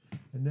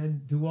 And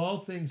then do all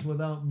things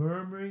without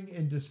murmuring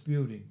and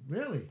disputing.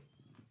 Really?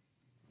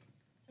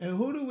 And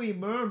who do we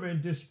murmur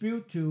and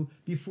dispute to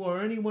before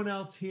anyone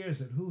else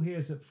hears it? Who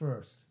hears it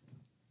first?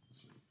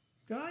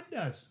 God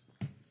does.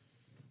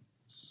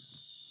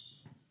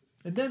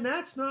 And then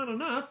that's not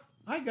enough.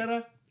 I got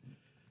to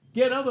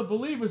get other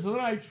believers that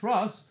I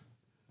trust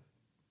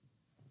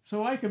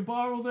so I can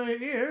borrow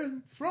their ear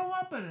and throw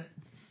up in it.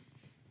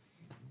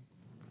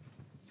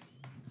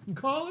 And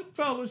call it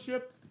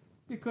fellowship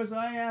because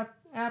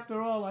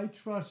after all, I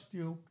trust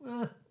you.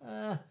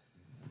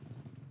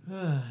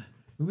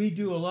 We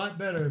do a lot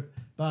better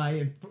by,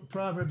 in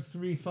Proverbs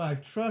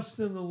 3:5, trust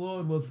in the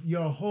Lord with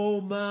your whole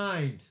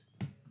mind.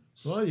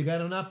 Well, you got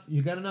enough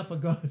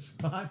of God's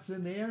thoughts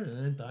in there?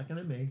 And talking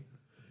to me.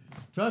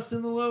 Trust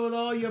in the Lord with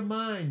all your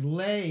mind.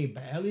 Lab,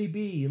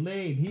 L-E-B,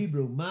 lab,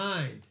 Hebrew,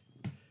 mind.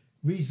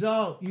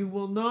 Result, you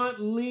will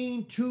not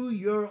lean to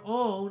your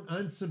own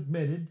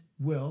unsubmitted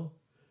will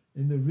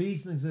in the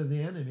reasonings of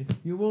the enemy.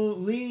 You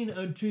won't lean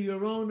unto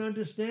your own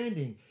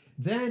understanding.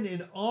 Then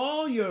in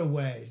all your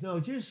ways, no,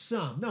 just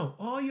some, no,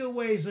 all your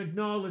ways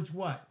acknowledge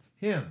what?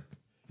 Him.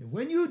 And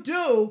when you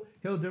do,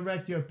 he'll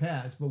direct your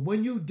paths. But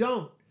when you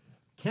don't,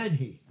 can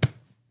he?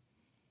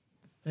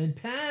 And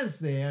paths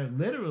there,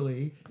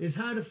 literally, is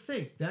how to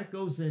think. That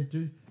goes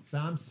into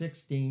Psalm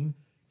 16,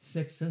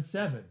 6 and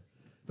 7.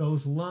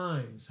 Those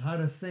lines, how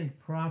to think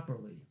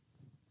properly.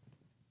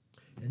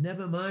 And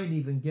never mind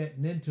even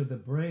getting into the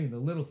brain, the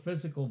little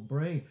physical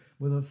brain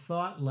with a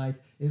thought life.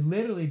 It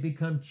literally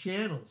becomes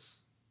channels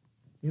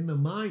in the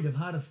mind of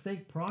how to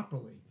think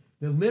properly.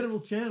 They're literal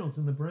channels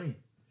in the brain.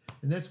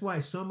 And that's why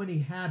so many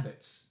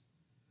habits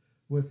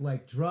with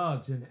like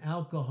drugs and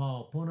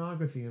alcohol,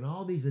 pornography, and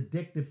all these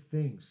addictive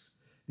things,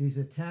 these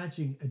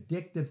attaching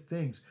addictive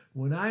things,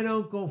 when I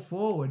don't go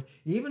forward,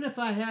 even if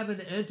I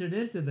haven't entered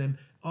into them,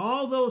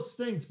 all those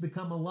things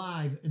become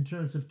alive in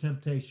terms of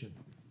temptation.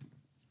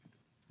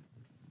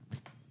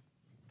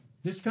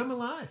 Just come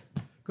alive,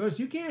 because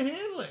you can't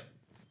handle it.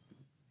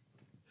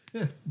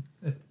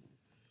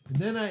 And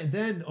then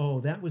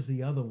that was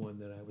the other one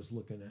that I was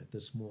looking at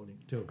this morning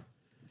too.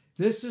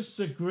 This is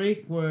the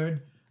Greek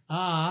word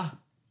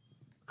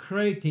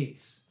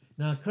krates.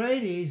 Now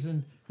krates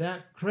and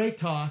that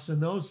kratos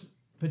and those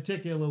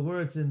particular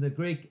words in the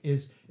Greek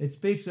it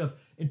speaks of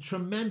in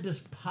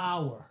tremendous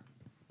power.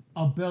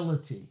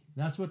 ability.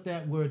 That's what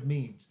that word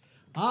means.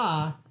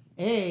 A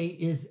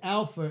is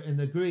alpha in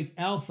the Greek,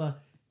 alpha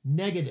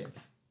negative.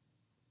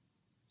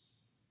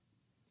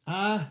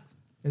 And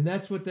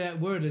that's what that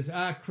word is,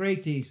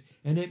 akrates,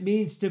 and it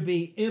means to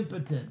be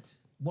impotent.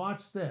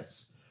 Watch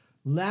this.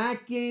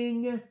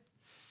 Lacking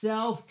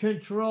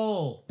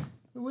self-control.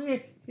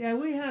 We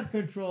have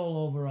control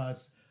over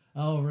us,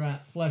 over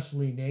that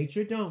fleshly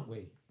nature, don't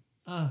we?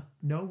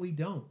 No, we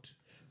don't.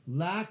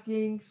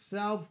 Lacking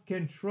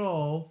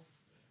self-control.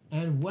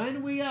 And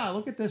when we are,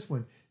 look at this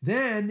one,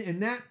 then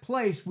in that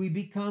place we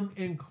become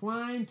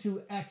inclined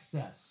to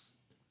excess.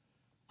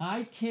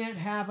 I can't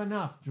have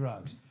enough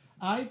drugs.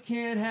 I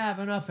can't have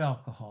enough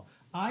alcohol.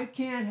 I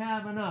can't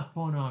have enough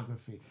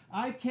pornography.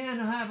 I can't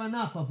have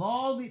enough of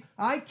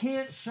I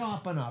can't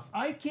shop enough.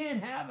 I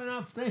can't have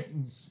enough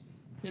things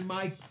in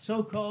my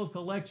so-called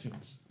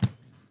collections.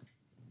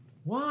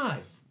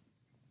 Why?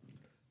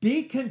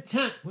 Be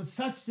content with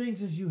such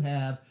things as you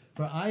have,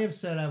 for I have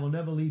said I will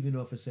never leave you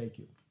nor forsake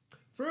you.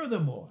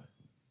 Furthermore,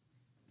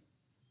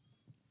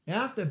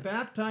 after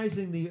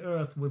baptizing the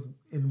earth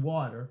in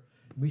water,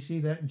 we see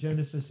that in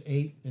Genesis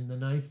 8 in the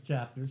 9th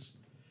chapters,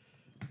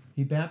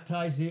 he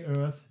baptized the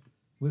earth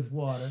with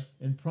water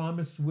and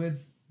promised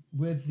with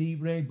the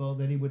rainbow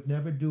that he would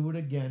never do it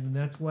again. And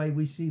that's why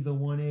we see the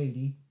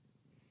 180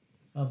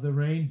 of the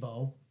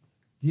rainbow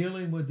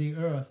dealing with the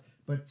earth.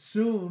 But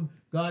soon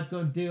God's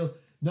going to deal,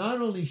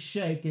 not only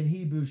shake in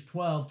Hebrews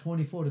 12,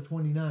 24 to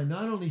 29,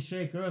 not only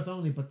shake earth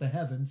only, but the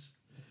heavens.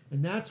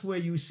 And that's where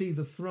you see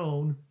the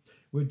throne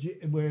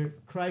where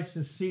Christ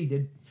is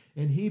seated.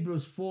 In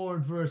Hebrews 4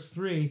 and verse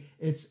 3,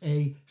 it's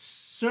a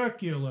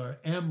circular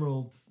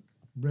emerald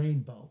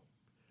rainbow.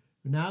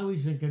 Now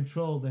he's in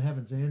control of the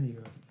heavens and the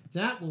earth.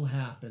 That will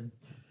happen.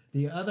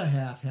 The other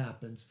half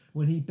happens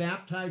when he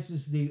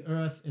baptizes the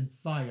earth in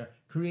fire,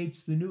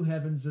 creates the new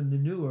heavens and the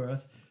new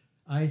earth.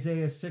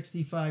 Isaiah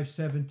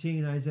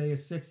 65:17, Isaiah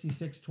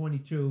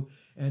 66:22,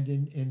 and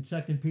in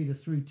 2 Peter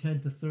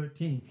 3:10 to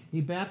 13. He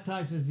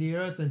baptizes the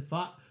earth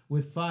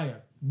with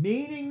fire.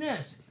 Meaning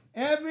this,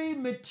 every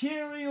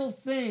material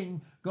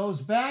thing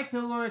goes back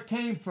to where it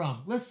came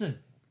from. Listen,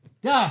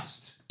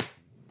 dust.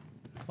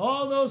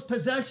 All those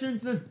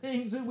possessions and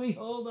things that we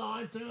hold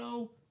on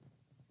to.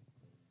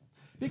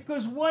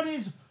 Because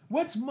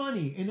what's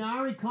money in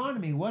our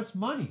economy? What's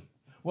money?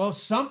 Well,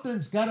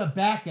 something's got to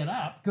back it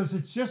up, because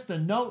it's just a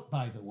note,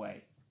 by the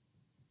way.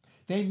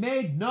 They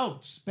made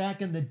notes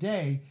back in the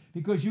day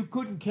because you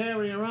couldn't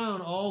carry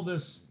around all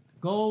this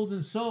gold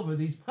and silver,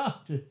 these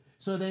pouches.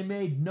 So they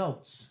made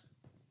notes.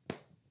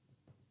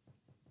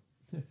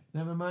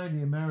 Never mind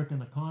the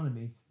American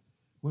economy.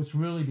 What's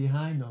really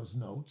behind those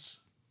notes?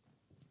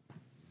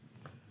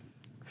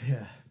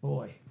 Yeah,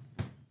 boy.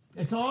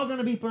 It's all going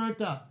to be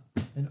burnt up.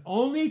 And the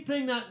only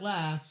thing that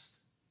lasts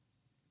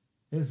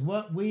is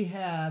what we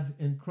have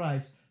in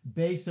Christ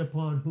based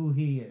upon who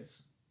he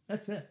is.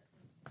 That's it.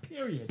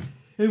 Period.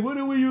 And what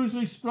do we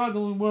usually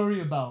struggle and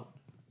worry about?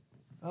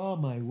 Oh,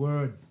 my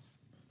word.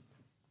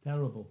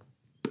 Terrible.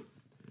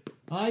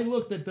 I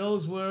looked at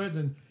those words,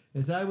 and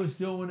as I was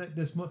doing it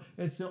this morning,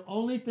 it's the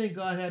only thing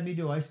God had me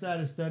do. I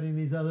started studying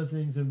these other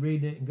things and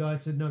reading it, and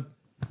God said, no,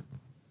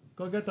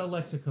 go get the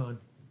lexicon.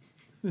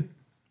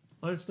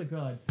 Honest to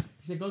God.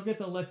 He said, go get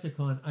the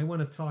lexicon. I want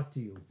to talk to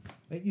you.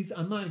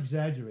 I'm not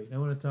exaggerating. I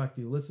want to talk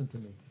to you. Listen to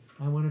me.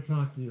 I want to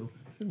talk to you.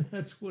 And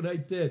that's what I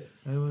did.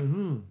 I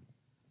went,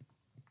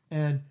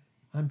 And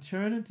I'm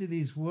turning to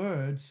these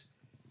words,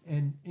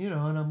 and, and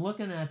I'm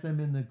looking at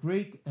them in the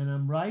Greek, and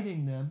I'm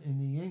writing them in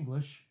the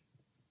English,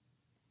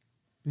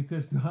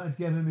 because God's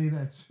given me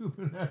that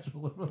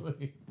supernatural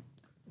ability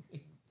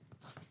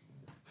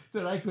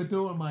that I could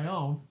do on my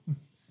own.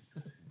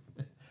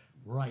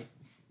 Right.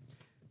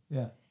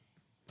 Yeah.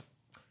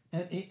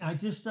 And I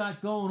just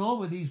start going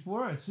over these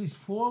words, these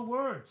 4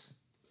 words.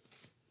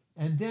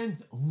 And then,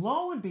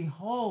 lo and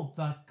behold,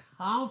 the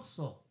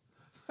counsel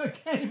that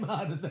came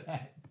out of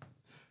that.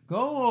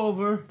 Go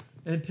over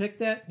and pick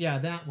that. Yeah,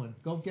 that one.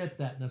 Go get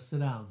that. Now sit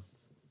down.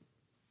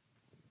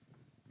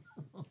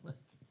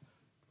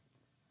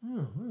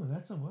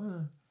 That's a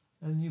word.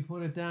 And you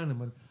put it down and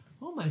went,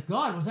 oh my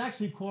God, it was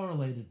actually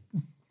correlated.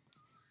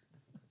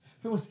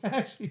 It was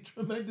actually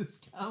tremendous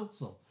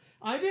counsel.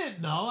 I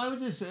didn't know. I was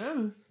just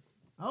saying,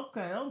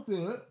 okay, I'll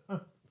do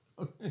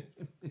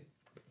it.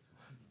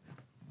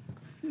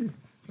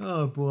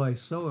 Oh boy,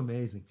 so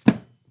amazing.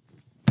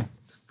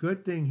 It's a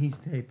good thing he's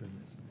taping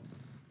this.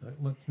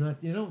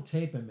 You don't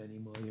tape him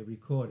anymore, you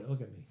record it.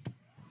 Look at me.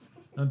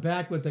 I'm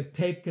back with the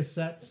tape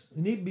cassettes.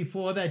 And even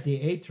before that, the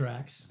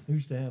 8-tracks. I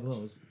used to have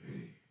those.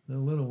 The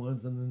little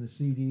ones, and then the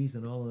CDs,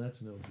 and all of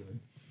that's no good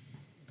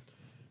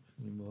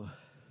anymore.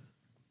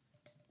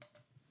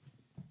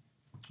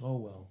 Oh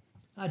well.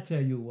 I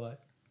tell you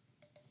what.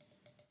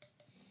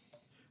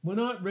 We're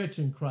not rich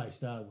in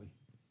Christ, are we?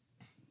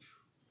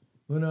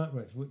 We're not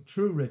rich. We're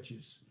true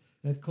riches.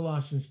 That's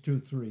Colossians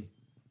 2:3.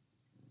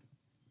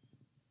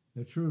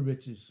 The true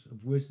riches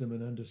of wisdom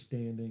and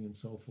understanding and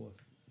so forth.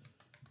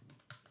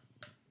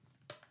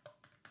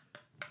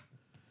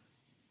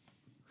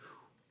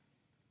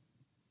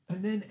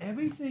 And then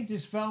everything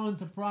just fell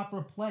into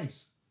proper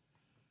place.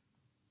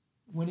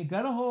 When he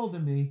got a hold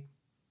of me,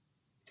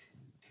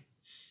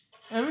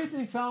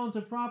 everything fell into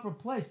proper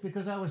place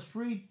because I was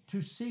free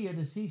to see it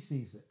as he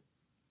sees it.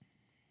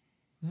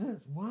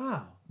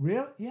 Wow.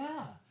 Real?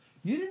 Yeah.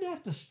 You didn't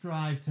have to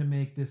strive to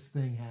make this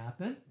thing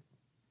happen.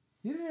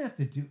 You didn't have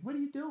to do... What are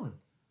you doing?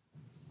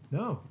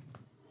 No.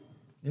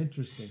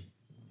 Interesting.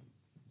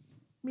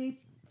 Meep.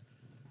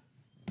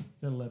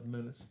 Got 11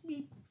 minutes.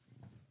 Meep.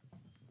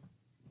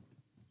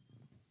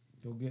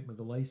 Go get my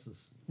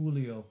glasses.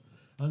 Julio.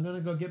 I'm going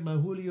to go get my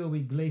Julio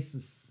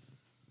Iglesias.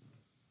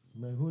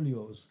 My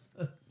Julios.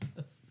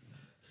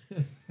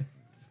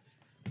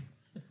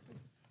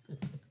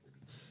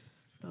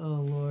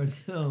 Oh, Lord.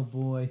 Oh,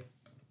 boy.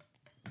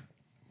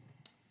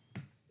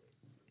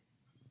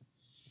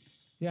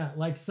 Yeah,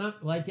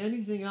 like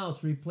anything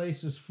else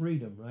replaces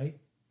freedom, right?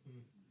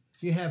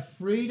 You have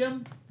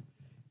freedom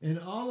and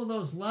all of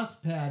those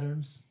lust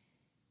patterns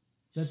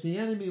that the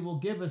enemy will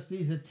give us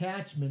these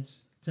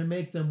attachments to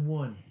make them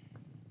one.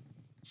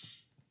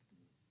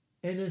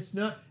 And it's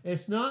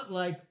not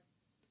like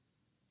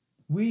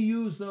we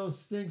use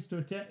those things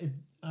to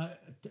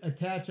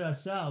attach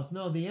ourselves.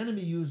 No, the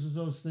enemy uses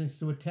those things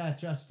to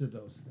attach us to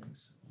those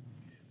things.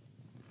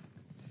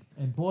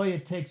 And boy,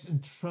 it takes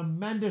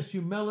tremendous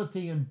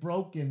humility and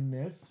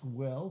brokenness,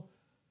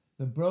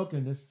 the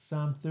brokenness,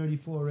 Psalm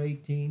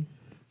 34:18,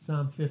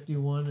 Psalm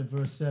 51 and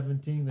verse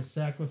 17, the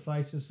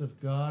sacrifices of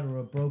God are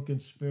a broken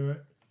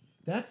spirit.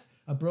 That's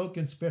a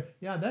broken spirit.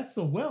 Yeah, that's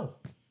the will.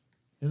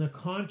 And a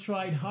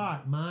contrite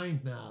heart,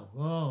 mind now.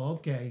 Oh,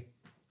 okay.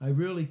 I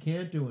really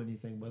can't do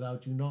anything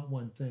without you, not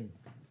one thing.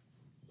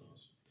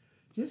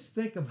 Just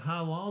think of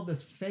how all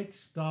this fake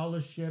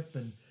scholarship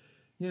and,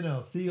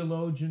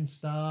 theologian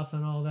stuff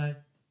and all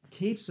that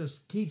keeps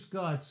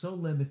God so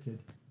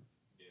limited.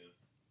 Yeah.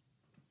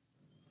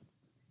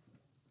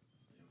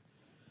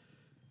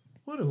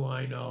 What do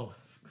I know?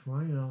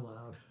 Crying out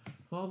loud.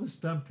 All this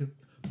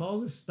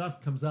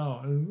stuff comes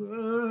out.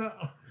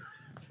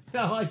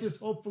 Now I just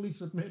hopefully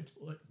submit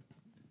to it.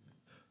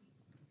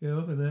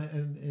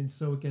 And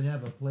so it can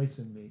have a place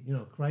in me.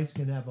 Christ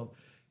can have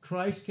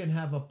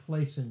a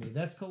place in me.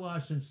 That's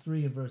Colossians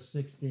 3 and verse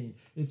 16.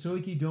 It's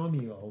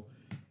oikidomio.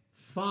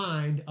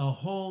 Find a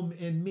home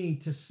in me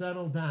to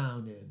settle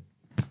down in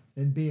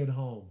and be at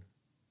home.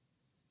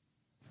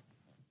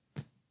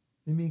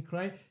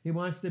 Christ, he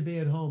wants to be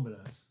at home in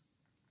us.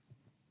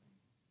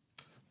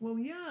 Well,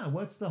 yeah,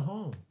 what's the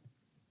home?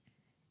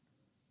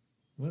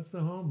 What's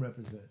the home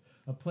represent?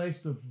 A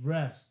place of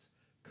rest,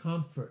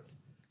 comfort,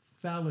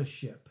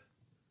 fellowship,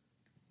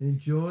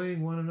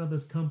 enjoying one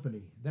another's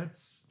company.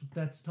 That's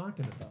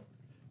talking about.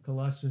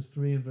 Colossians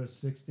 3 and verse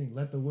 16.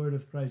 Let the word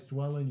of Christ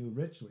dwell in you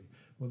richly,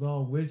 with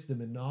all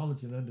wisdom and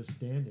knowledge and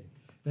understanding.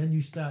 Then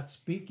you start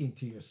speaking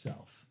to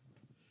yourself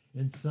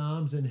in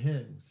psalms and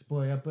hymns.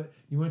 Boy, but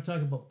you want to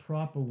talk about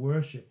proper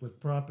worship with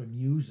proper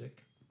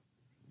music.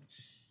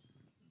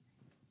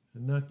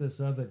 And not this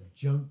other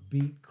junk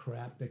beat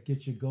crap that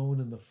gets you going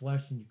in the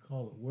flesh and you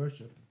call it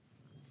worship.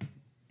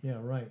 Yeah,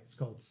 right. It's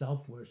called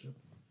self-worship.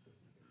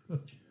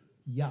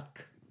 Yuck.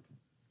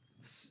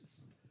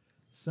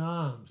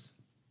 Psalms.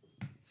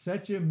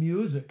 Set your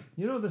music.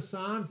 The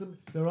Psalms,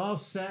 they're all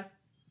set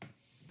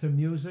to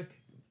music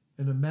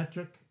and a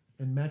metric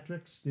and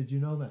metrics. Did you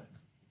know that?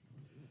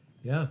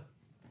 Yeah.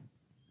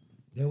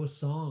 There were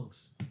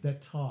songs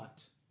that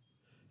taught.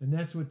 And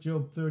that's what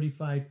Job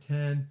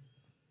 35:10,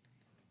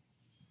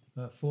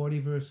 40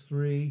 verse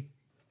 3,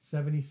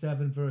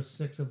 77 verse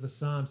 6 of the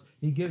Psalms.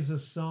 He gives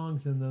us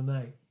songs in the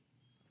night.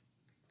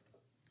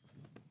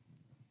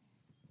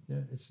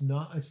 Yeah, it's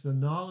the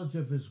knowledge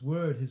of his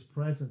word, his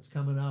presence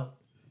coming out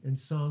in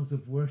songs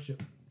of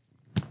worship.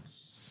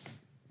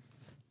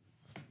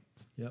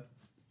 Yep.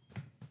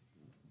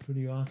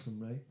 Pretty awesome,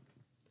 right?